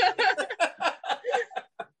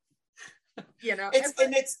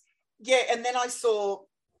 And then I saw,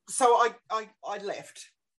 so I left.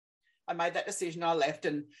 I made that decision. I left,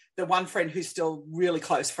 and the one friend who's still really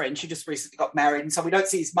close friend, she just recently got married, and so we don't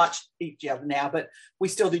see as much each other now, but we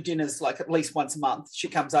still do dinners at least once a month. She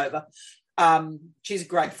comes over. She's a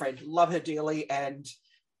great friend, love her dearly, and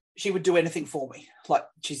she would do anything for me.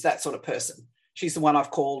 She's that sort of person. She's the one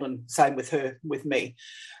I've called, and same with her, with me.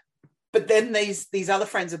 But then these other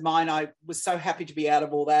friends of mine, I was so happy to be out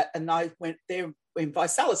of all that, and I went there in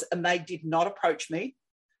ViSalus, and they did not approach me.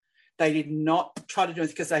 They did not try to do it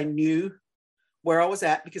because they knew where I was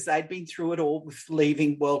at, because they'd been through it all with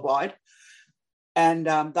leaving Worldwide, and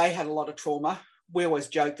they had a lot of trauma. We always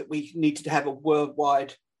joke that we needed to have a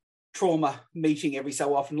worldwide trauma meeting every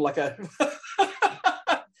so often,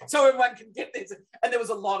 so everyone can get this. And there was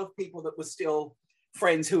a lot of people that were still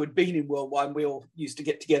friends who had been in Worldwide, and we all used to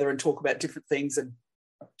get together and talk about different things.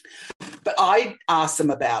 But I asked them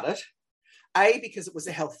about it, because it was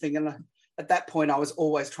a health thing, and at that point I was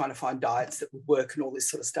always trying to find diets that would work and all this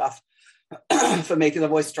sort of stuff for me, because I've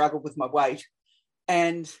always struggled with my weight.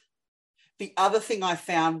 And the other thing I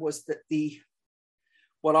found was that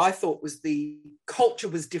what I thought was the culture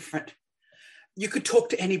was different. You could talk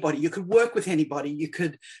to anybody, you could work with anybody, you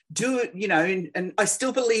could do it, and I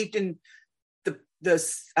still believed in the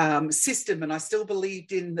system, and I still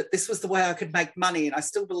believed in that this was the way I could make money, and I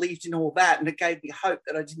still believed in all that, and it gave me hope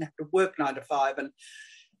that I didn't have to work 9 to 5. And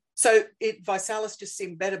so ViSalus just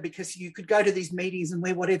seemed better because you could go to these meetings and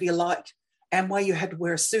wear whatever you liked. Amway, you had to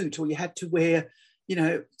wear a suit, or you had to wear,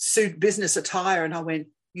 suit business attire. And I went,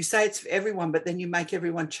 you say it's for everyone, but then you make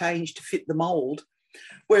everyone change to fit the mold.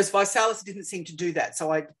 Whereas ViSalus didn't seem to do that.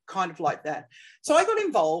 So I kind of liked that. So I got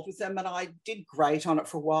involved with them, and I did great on it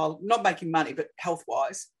for a while, not making money, but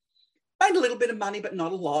health-wise. Made a little bit of money, but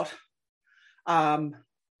not a lot.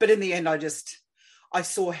 But in the end, I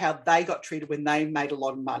saw how they got treated when they made a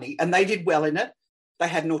lot of money, and they did well in it. they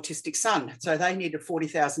had an autistic son. So they needed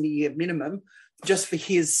 $40,000 a year minimum just for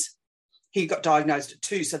his, he got diagnosed at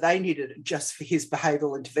 2. So they needed it just for his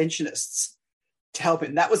behavioural interventionists to help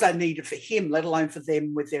him. That was they needed for him, let alone for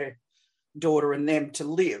them with their daughter and them to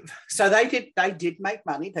live. So they did make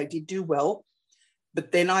money. They did do well.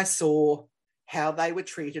 But then I saw how they were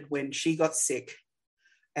treated when she got sick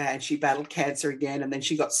and she battled cancer again, and then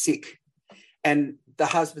she got sick. And the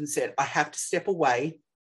husband said, I have to step away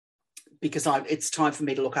because it's time for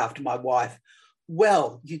me to look after my wife.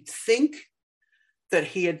 Well, you'd think that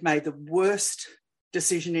he had made the worst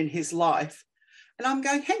decision in his life. And I'm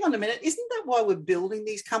going, hang on a minute, isn't that why we're building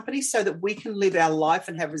these companies, so that we can live our life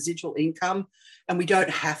and have residual income and we don't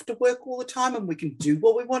have to work all the time and we can do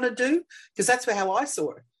what we want to do? Because that's how I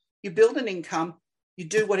saw it. You build an income, you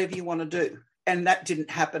do whatever you want to do. And that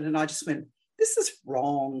didn't happen. And I just went, this is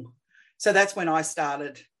wrong. So that's when I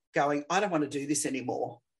started going, I don't want to do this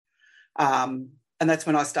anymore. And that's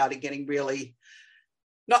when I started getting really,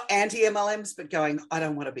 not anti-MLMs, but going, I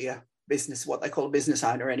don't want to be a business, what they call a business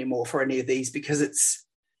owner anymore for any of these, because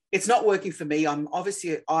it's not working for me. I'm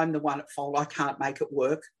the one at fault. I can't make it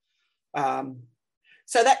work.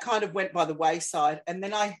 So that kind of went by the wayside. And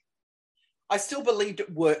then I still believed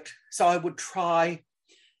it worked. So I would try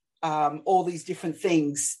all these different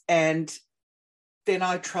things. And then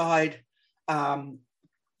I tried, I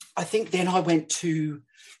think then I went to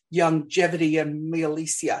Youngevity and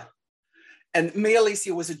Meolicia. And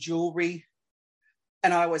Meolicia was a jewelry.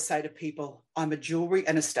 And I always say to people, I'm a jewelry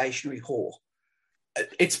and a stationery whore.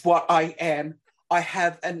 It's what I am. I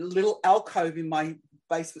have a little alcove in my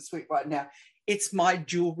basement suite right now. It's my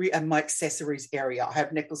jewelry and my accessories area. I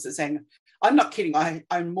have necklaces, and I'm not kidding. I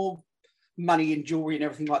own more money in jewelry and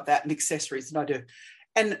everything like that and accessories than I do.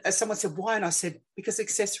 And someone said, why? And I said, because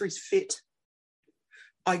accessories fit.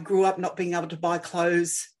 I grew up not being able to buy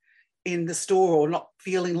clothes in the store or not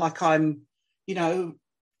feeling like I'm,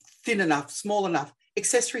 thin enough, small enough.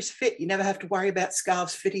 Accessories fit. You never have to worry about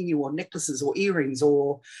scarves fitting you or necklaces or earrings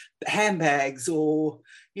or handbags or,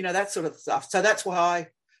 that sort of stuff. So that's why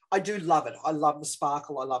I do love it. I love the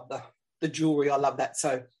sparkle. I love the jewelry. I love that.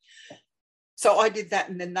 So I did that,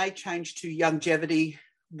 and then they changed to Youngevity,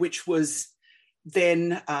 which was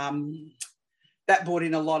then that brought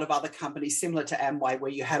in a lot of other companies similar to Amway,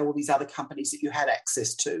 where you had all these other companies that you had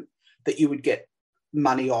access to that you would get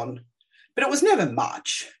money on. But it was never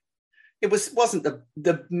much. It wasn't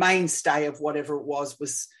the mainstay of whatever it was,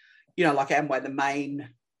 like Amway, the main,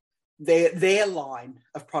 their line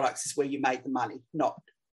of products is where you made the money, not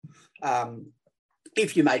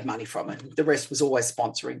if you made money from it. The rest was always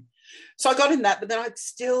sponsoring. So I got in that, but then I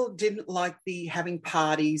still didn't like the having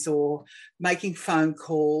parties or making phone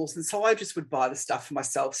calls. And so I just would buy the stuff for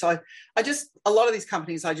myself. So a lot of these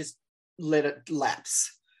companies, I just let it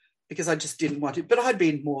lapse because I just didn't want to. But I'd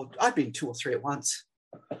been 2 or 3 at once.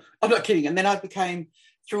 I'm not kidding. And then I became,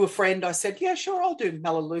 through a friend, I said, yeah, sure, I'll do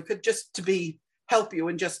Melaleuca just to help you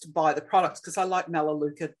and just to buy the products, because I like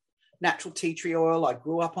Melaleuca natural tea tree oil. I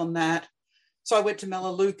grew up on that. So I went to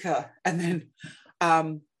Melaleuca, and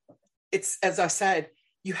then it's, as I said,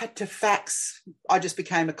 you had to fax. I just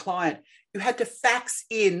became a client. You had to fax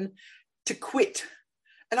in to quit.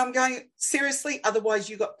 And I'm going, seriously? Otherwise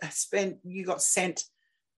you got sent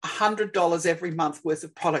 $100 every month worth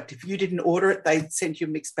of product. If you didn't order it, they'd send you a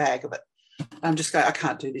mixed bag of it. I'm just going, I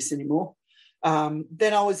can't do this anymore.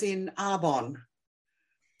 Then I was in Arbonne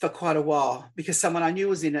for quite a while because someone I knew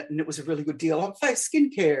was in it, and it was a really good deal on face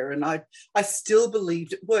skincare. And I still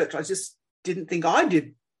believed it worked. I just didn't think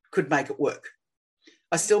could make it work.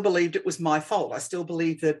 I still believed it was my fault. I still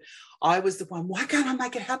believed that I was the one. Why can't I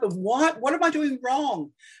make it happen? What am I doing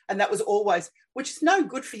wrong? And that was always, which is no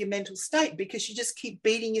good for your mental state, because you just keep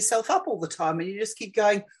beating yourself up all the time, and you just keep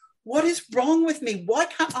going, what is wrong with me? Why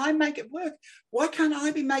can't I make it work? Why can't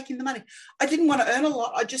I be making the money? I didn't want to earn a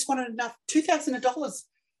lot. I just wanted enough, $2,000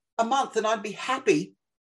 a month, and I'd be happy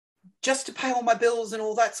just to pay all my bills and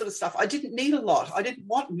all that sort of stuff. I didn't need a lot. I didn't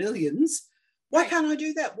want millions. Why can't I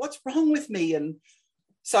do that? What's wrong with me? And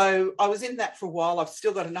so I was in that for a while. I've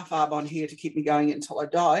still got enough Arbonne here to keep me going until I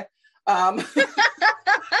die. I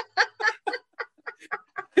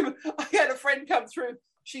had a friend come through.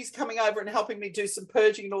 She's coming over and helping me do some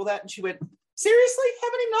purging and all that. And she went, seriously,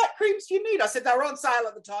 how many night creams do you need? I said, they were on sale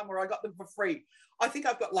at the time where I got them for free. I think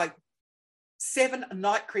I've got like 7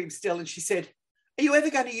 night creams still. And she said, are you ever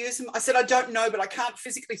going to use them? I said, I don't know, but I can't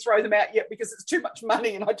physically throw them out yet because it's too much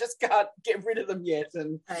money and I just can't get rid of them yet.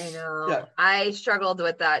 And I know. Yeah. I struggled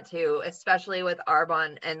with that too, especially with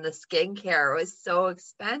Arbonne, and the skincare was so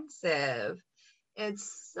expensive.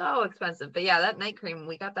 It's so expensive. But yeah, that night cream,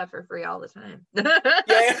 we got that for free all the time.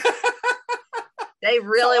 Yeah. They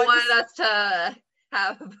really So wanted us to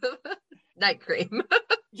have night cream.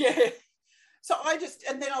 Yeah. So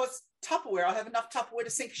and then I was Tupperware. I have enough Tupperware to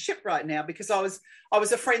sink a ship right now because I was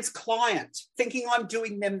a friend's client thinking I'm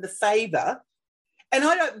doing them the favor. And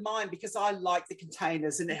I don't mind because I like the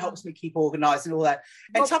containers and it helps me keep organized and all that.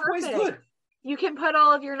 And Tupperware's good. You can put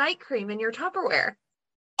all of your night cream in your Tupperware.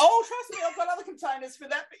 Oh, trust me, I've got other containers for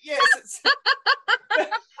that. But yes, it's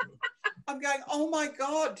I'm going, oh my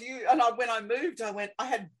God, when I moved, I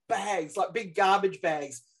had bags, like big garbage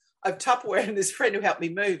bags of Tupperware, and this friend who helped me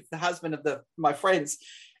move, the husband of my friends,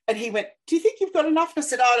 and he went, do you think you've got enough? And I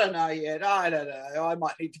said, I don't know yet. I don't know. I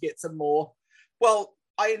might need to get some more. Well,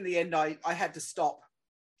 in the end, I had to stop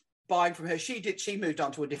buying from her. She moved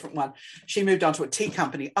on to a different one. She moved on to a tea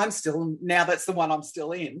company. That's the one I'm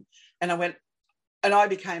still in. And I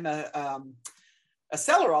became a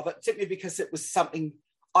seller of it simply because it was something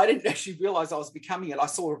I didn't actually realize I was becoming it. I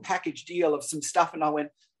saw a package deal of some stuff and I went,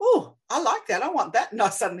 oh, I like that. I want that. And I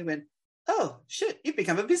suddenly went, oh, shit, you've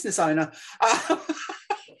become a business owner.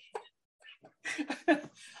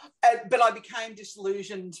 But I became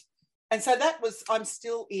disillusioned. And so I'm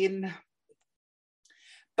still in,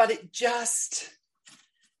 but it just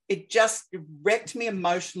wrecked me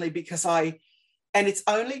emotionally because and it's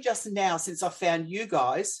only just now since I found you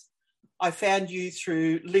guys. I found you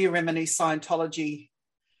through Leah Remini's Scientology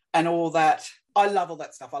and all that. I love all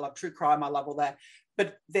that stuff. I love true crime. I love all that.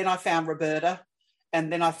 But then I found Roberta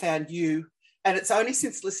and then I found you. And it's only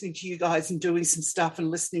since listening to you guys and doing some stuff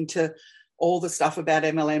and listening to all the stuff about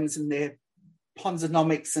MLMs and their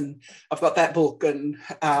Ponzonomics, and I've got that book, and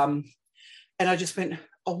I just went,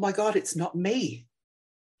 oh my God, it's not me.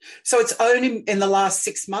 So it's only in the last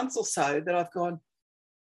 6 months or so that I've gone,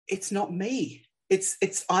 it's not me. I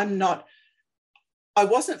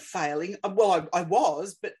wasn't failing. Well, I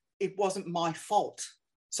was, but it wasn't my fault,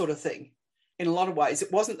 sort of thing. In a lot of ways,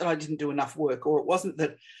 it wasn't that I didn't do enough work, or it wasn't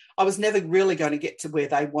that I was never really going to get to where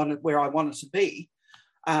I wanted to be.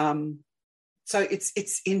 So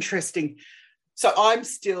it's interesting. So I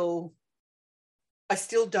still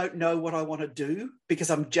don't know what I want to do because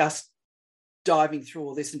I'm just diving through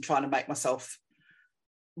all this and trying to make myself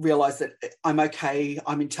realize that I'm okay,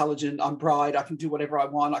 I'm intelligent, I'm bright, I can do whatever I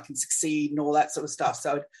want, I can succeed and all that sort of stuff.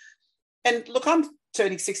 So, and look, I'm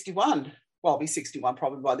turning 61. Well, I'll be 61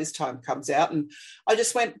 probably by this time comes out. And I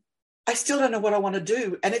just went, I still don't know what I want to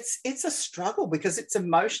do. And it's a struggle because it's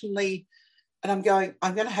emotionally, and I'm going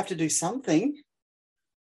to have to do something,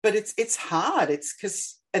 but it's hard. It's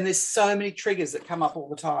because, and there's so many triggers that come up all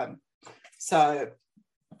the time. So,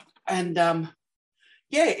 and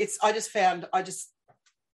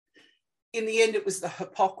in the end, it was the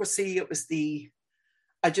hypocrisy. It was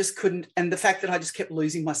I just couldn't, and the fact that I just kept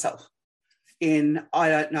losing myself in, I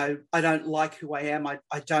don't know, I don't like who I am. I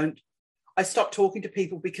stopped talking to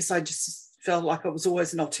people because I just felt like I was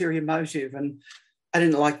always an ulterior motive, and I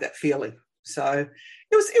didn't like that feeling. So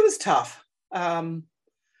it was tough. I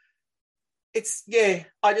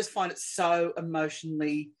just find it so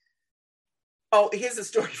emotionally. Oh, here's a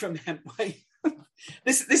story from Amway.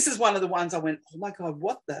 This is one of the ones I went, oh my God,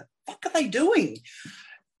 what the fuck are they doing?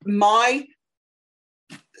 My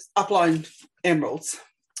upline emeralds,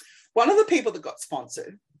 one of the people that got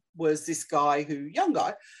sponsored was this young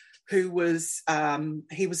guy who was,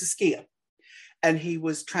 he was a skier, and he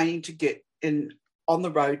was training to get on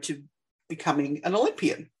the road to becoming an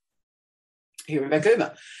Olympian here in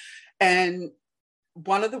Vancouver. And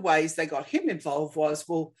one of the ways they got him involved was,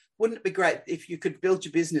 well, wouldn't it be great if you could build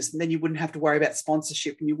your business and then you wouldn't have to worry about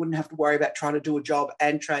sponsorship and you wouldn't have to worry about trying to do a job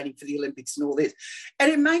and training for the Olympics and all this. And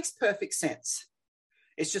it makes perfect sense.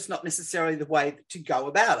 It's just not necessarily the way to go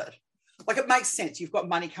about it. Like, it makes sense. You've got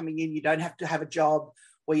money coming in. You don't have to have a job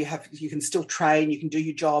where you can still train. You can do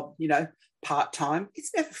your job, part-time.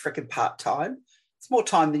 It's never freaking part-time. It's more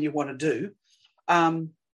time than you want to do.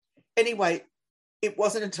 Anyway, it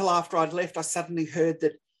wasn't until after I'd left, I suddenly heard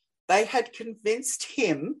that they had convinced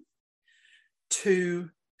him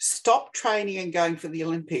to stop training and going for the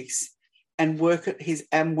Olympics and work at his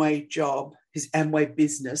Amway job, his Amway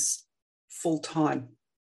business, full-time.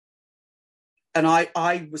 And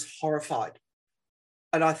I was horrified.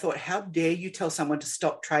 And I thought, how dare you tell someone to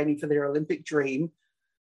stop training for their Olympic dream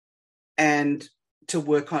and to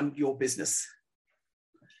work on your business?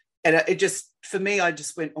 And it just, for me, I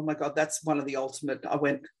just went, oh my God, that's one of the ultimate. I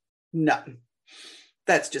went, no,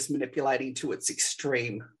 that's just manipulating to its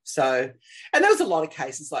extreme. So, and there was a lot of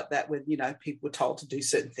cases like that when, people were told to do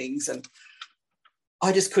certain things, and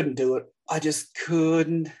I just couldn't do it. I just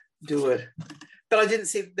couldn't do it. But I didn't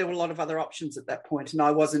see there were a lot of other options at that point, and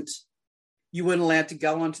I wasn't you weren't allowed to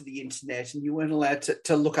go onto the internet and you weren't allowed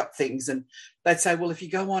to look up things. And they'd say, well, if you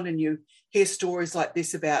go on and you hear stories like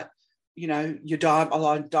this about, you know, your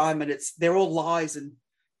diamond, they're all lies. And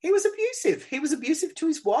he was abusive. He was abusive to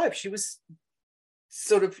his wife. She was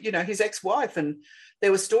sort of, you know, his ex-wife. And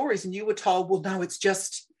there were stories and you were told, well, no, it's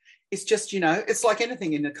just, you know, it's like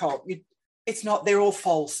anything in the cult. It's not, they're all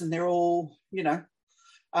false and they're all, you know.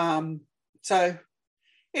 So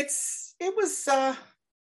it's been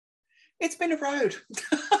a road.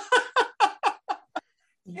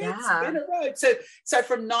 Yeah. It's been a road. So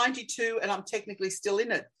from 92, and I'm technically still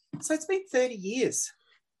in it. So it's been 30 years.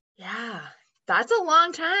 Yeah. That's a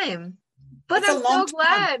long time. But I'm so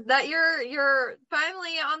glad that you're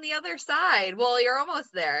finally on the other side. Well, you're almost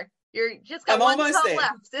there. You're just got one toe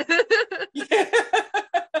left. Yeah.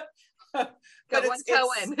 Got one toe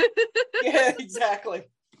in. Yeah, exactly.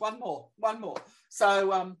 One more.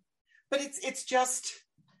 So, but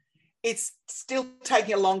it's still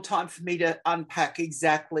taking a long time for me to unpack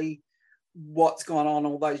exactly what's gone on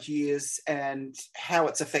all those years and how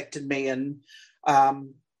it's affected me. And,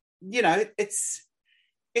 you know, it's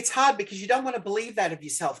hard because you don't want to believe that of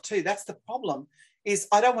yourself too. That's the problem, is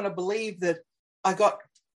I don't want to believe that I got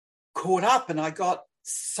caught up and I got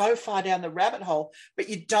so far down the rabbit hole, but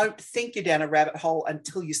you don't think you're down a rabbit hole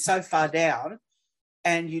until you're so far down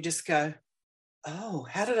and you just go, oh,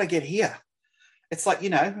 how did I get here? It's like, you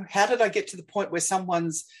know, how did I get to the point where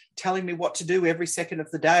someone's telling me what to do every second of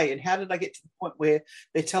the day? And how did I get to the point where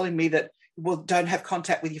they're telling me that, well, don't have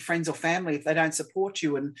contact with your friends or family if they don't support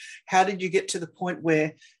you? And how did you get to the point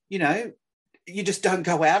where, you know, you just don't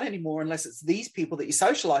go out anymore unless it's these people that you're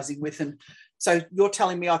socializing with? And so you're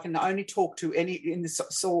telling me I can only talk to in this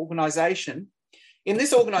organization. In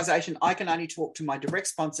this organization, I can only talk to my direct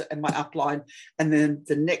sponsor and my upline. And then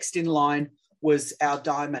the next in line was our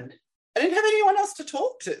diamond. I didn't have anyone else to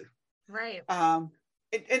talk to. Right.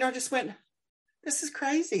 And I just went, this is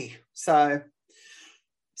crazy. So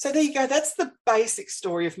there you go. That's the basic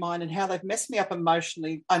story of mine and how they've messed me up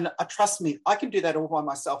emotionally. And trust me, I can do that all by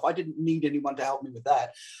myself. I didn't need anyone to help me with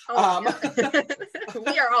that.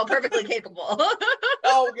 We are all perfectly capable.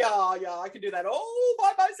 Oh, yeah, I can do that all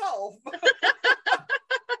by myself.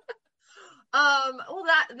 Well,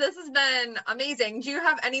 this has been amazing. Do you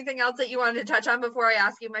have anything else that you wanted to touch on before I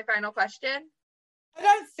ask you my final question? I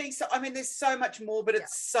don't think so. I mean, there's so much more, but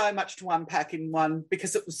it's so much to unpack in one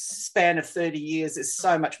because it was a span of 30 years. There's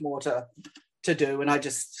so much more to do. And I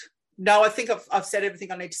think I've said everything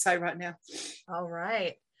I need to say right now. All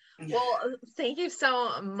right. Yeah. Well, thank you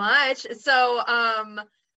so much. So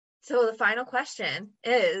the final question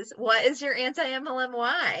is, what is your anti-MLM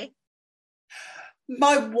why?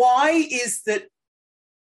 My why is that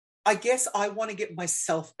I guess I want to get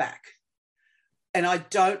myself back. And I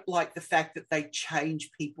don't like the fact that they change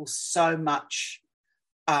people so much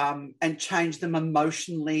and change them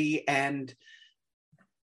emotionally. And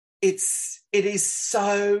it is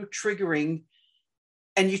so triggering.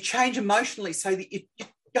 And you change emotionally so that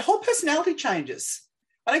your whole personality changes.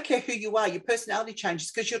 I don't care who you are, your personality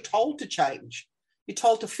changes because you're told to change. You're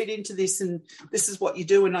told to fit into this and this is what you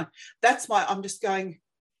do. And I'm just going,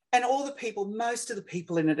 and all the people, most of the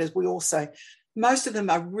people in it, as we all say, most of them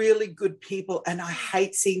are really good people, and I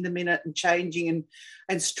hate seeing them in it and changing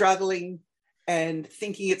and struggling and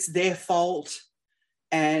thinking it's their fault,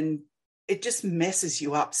 and it just messes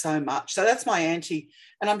you up so much. So that's my anti,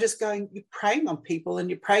 and I'm just going, you're preying on people, and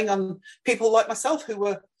you're preying on people like myself who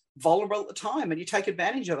were vulnerable at the time, and you take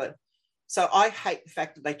advantage of it. So I hate the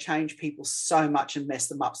fact that they change people so much and mess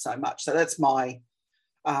them up so much. So that's my,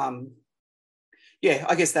 I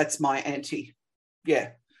guess that's my anti.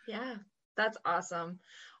 Yeah. Yeah. That's awesome.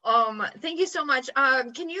 Thank you so much.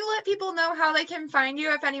 Can you let people know how they can find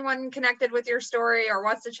you if anyone connected with your story or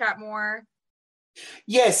wants to chat more?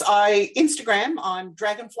 Yes, Instagram, I'm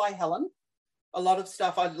Dragonfly Helen. A lot of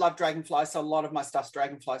stuff, I love Dragonfly, so a lot of my stuff's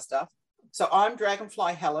Dragonfly stuff. So I'm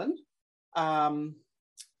Dragonfly Helen.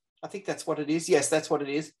 I think that's what it is. Yes, that's what it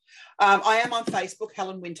is. I am on Facebook,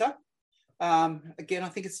 Helen Winter. Again, I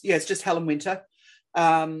think it's just Helen Winter.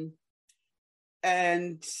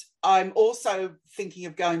 And I'm also thinking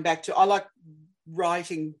of going back to, I like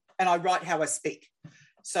writing, and I write how I speak.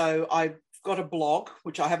 So I've got a blog,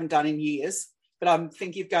 which I haven't done in years, but I'm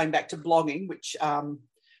thinking of going back to blogging, which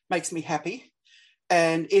makes me happy.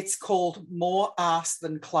 And it's called More Arse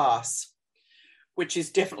Than Class, which is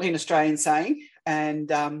definitely an Australian saying.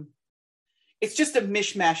 And it's just a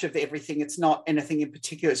mishmash of everything. It's not anything in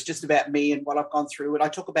particular. It's just about me and what I've gone through. And I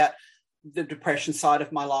talk about the depression side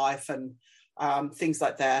of my life and things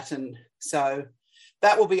like that. And so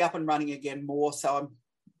that will be up and running again more. So I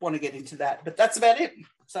want to get into that, but that's about it.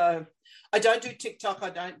 So I don't do TikTok. I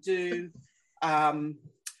don't do tweets.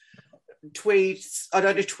 I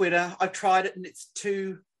don't do Twitter. I've tried it and it's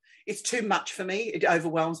too much for me. It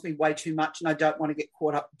overwhelms me way too much, and I don't want to get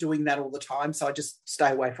caught up doing that all the time. So I just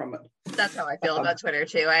stay away from it. That's how I feel about Twitter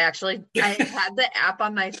too. I had the app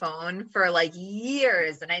on my phone for like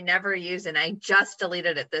years and I never used it. And I just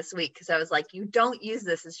deleted it this week because I was like, you don't use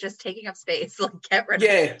this. It's just taking up space. Like, get rid of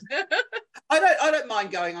it. I don't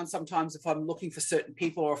mind going on sometimes if I'm looking for certain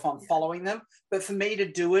people or if I'm following them. But for me to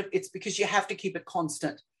do it, it's because you have to keep it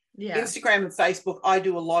constant. Yeah. Instagram and Facebook, I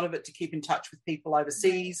do a lot of it to keep in touch with people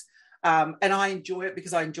overseas. And I enjoy it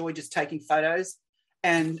because I enjoy just taking photos.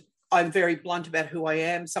 And I'm very blunt about who I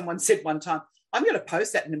am. Someone said one time, I'm going to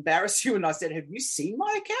post that and embarrass you. And I said, have you seen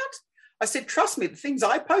my account? I said, trust me, the things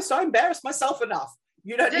I post, I embarrass myself enough.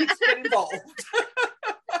 You don't need to get involved.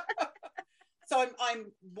 So I'm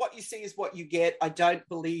what you see is what you get. I don't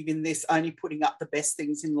believe in this only putting up the best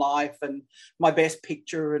things in life and my best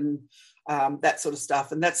picture and that sort of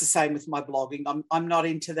stuff. And that's the same with my blogging. I'm not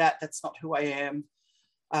into that. That's not who I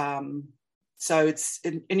am. So it's,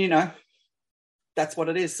 and you know, that's what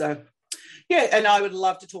it is. So yeah, and I would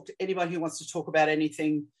love to talk to anyone who wants to talk about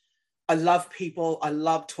anything. I love people. I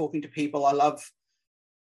love talking to people.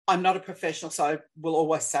 I'm not a professional, so I will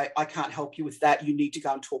always say, I can't help you with that. You need to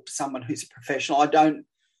go and talk to someone who's a professional. I don't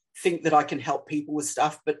think that I can help people with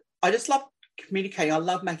stuff, but I just love communicating. I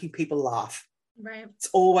love making people laugh. Right. It's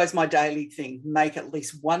always my daily thing. Make at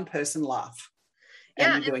least one person laugh.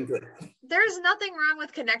 And you're doing good. There's nothing wrong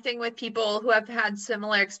with connecting with people who have had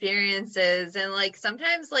similar experiences. And like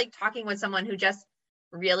sometimes like talking with someone who just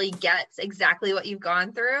really gets exactly what you've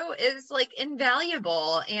gone through is like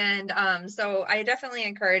invaluable. And so I definitely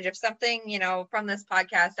encourage, if something, you know, from this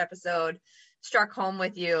podcast episode struck home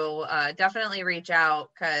with you, definitely reach out,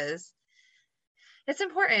 because it's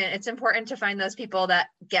important. It's important to find those people that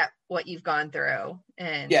get what you've gone through.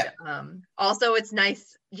 And also it's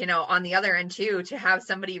nice, you know, on the other end too, to have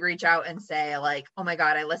somebody reach out and say like, oh my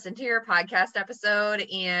God, I listened to your podcast episode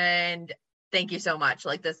and thank you so much.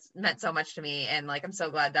 Like, this meant so much to me. And like, I'm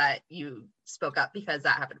so glad that you spoke up, because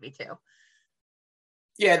that happened to me too.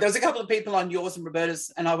 Yeah, there was a couple of people on yours and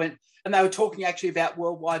Roberta's, and I went, and they were talking actually about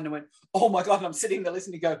worldwide, and I went, oh my God, and I'm sitting there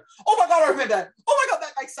listening to go, oh my God, I remember that. Oh my God,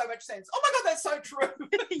 that makes so much sense. Oh my God, that's so true.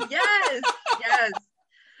 Yes.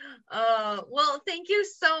 Well, thank you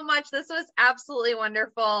so much. This was absolutely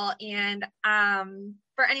wonderful. And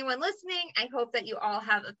for anyone listening, I hope that you all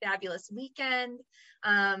have a fabulous weekend.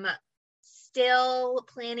 Still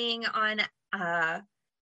planning on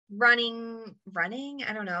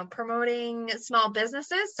promoting small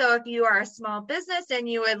businesses. So if you are a small business and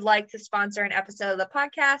you would like to sponsor an episode of the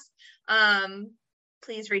podcast,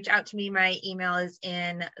 please reach out to me. My email is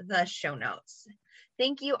in the show notes.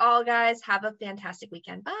 Thank you all, guys. Have a fantastic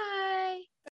weekend. Bye.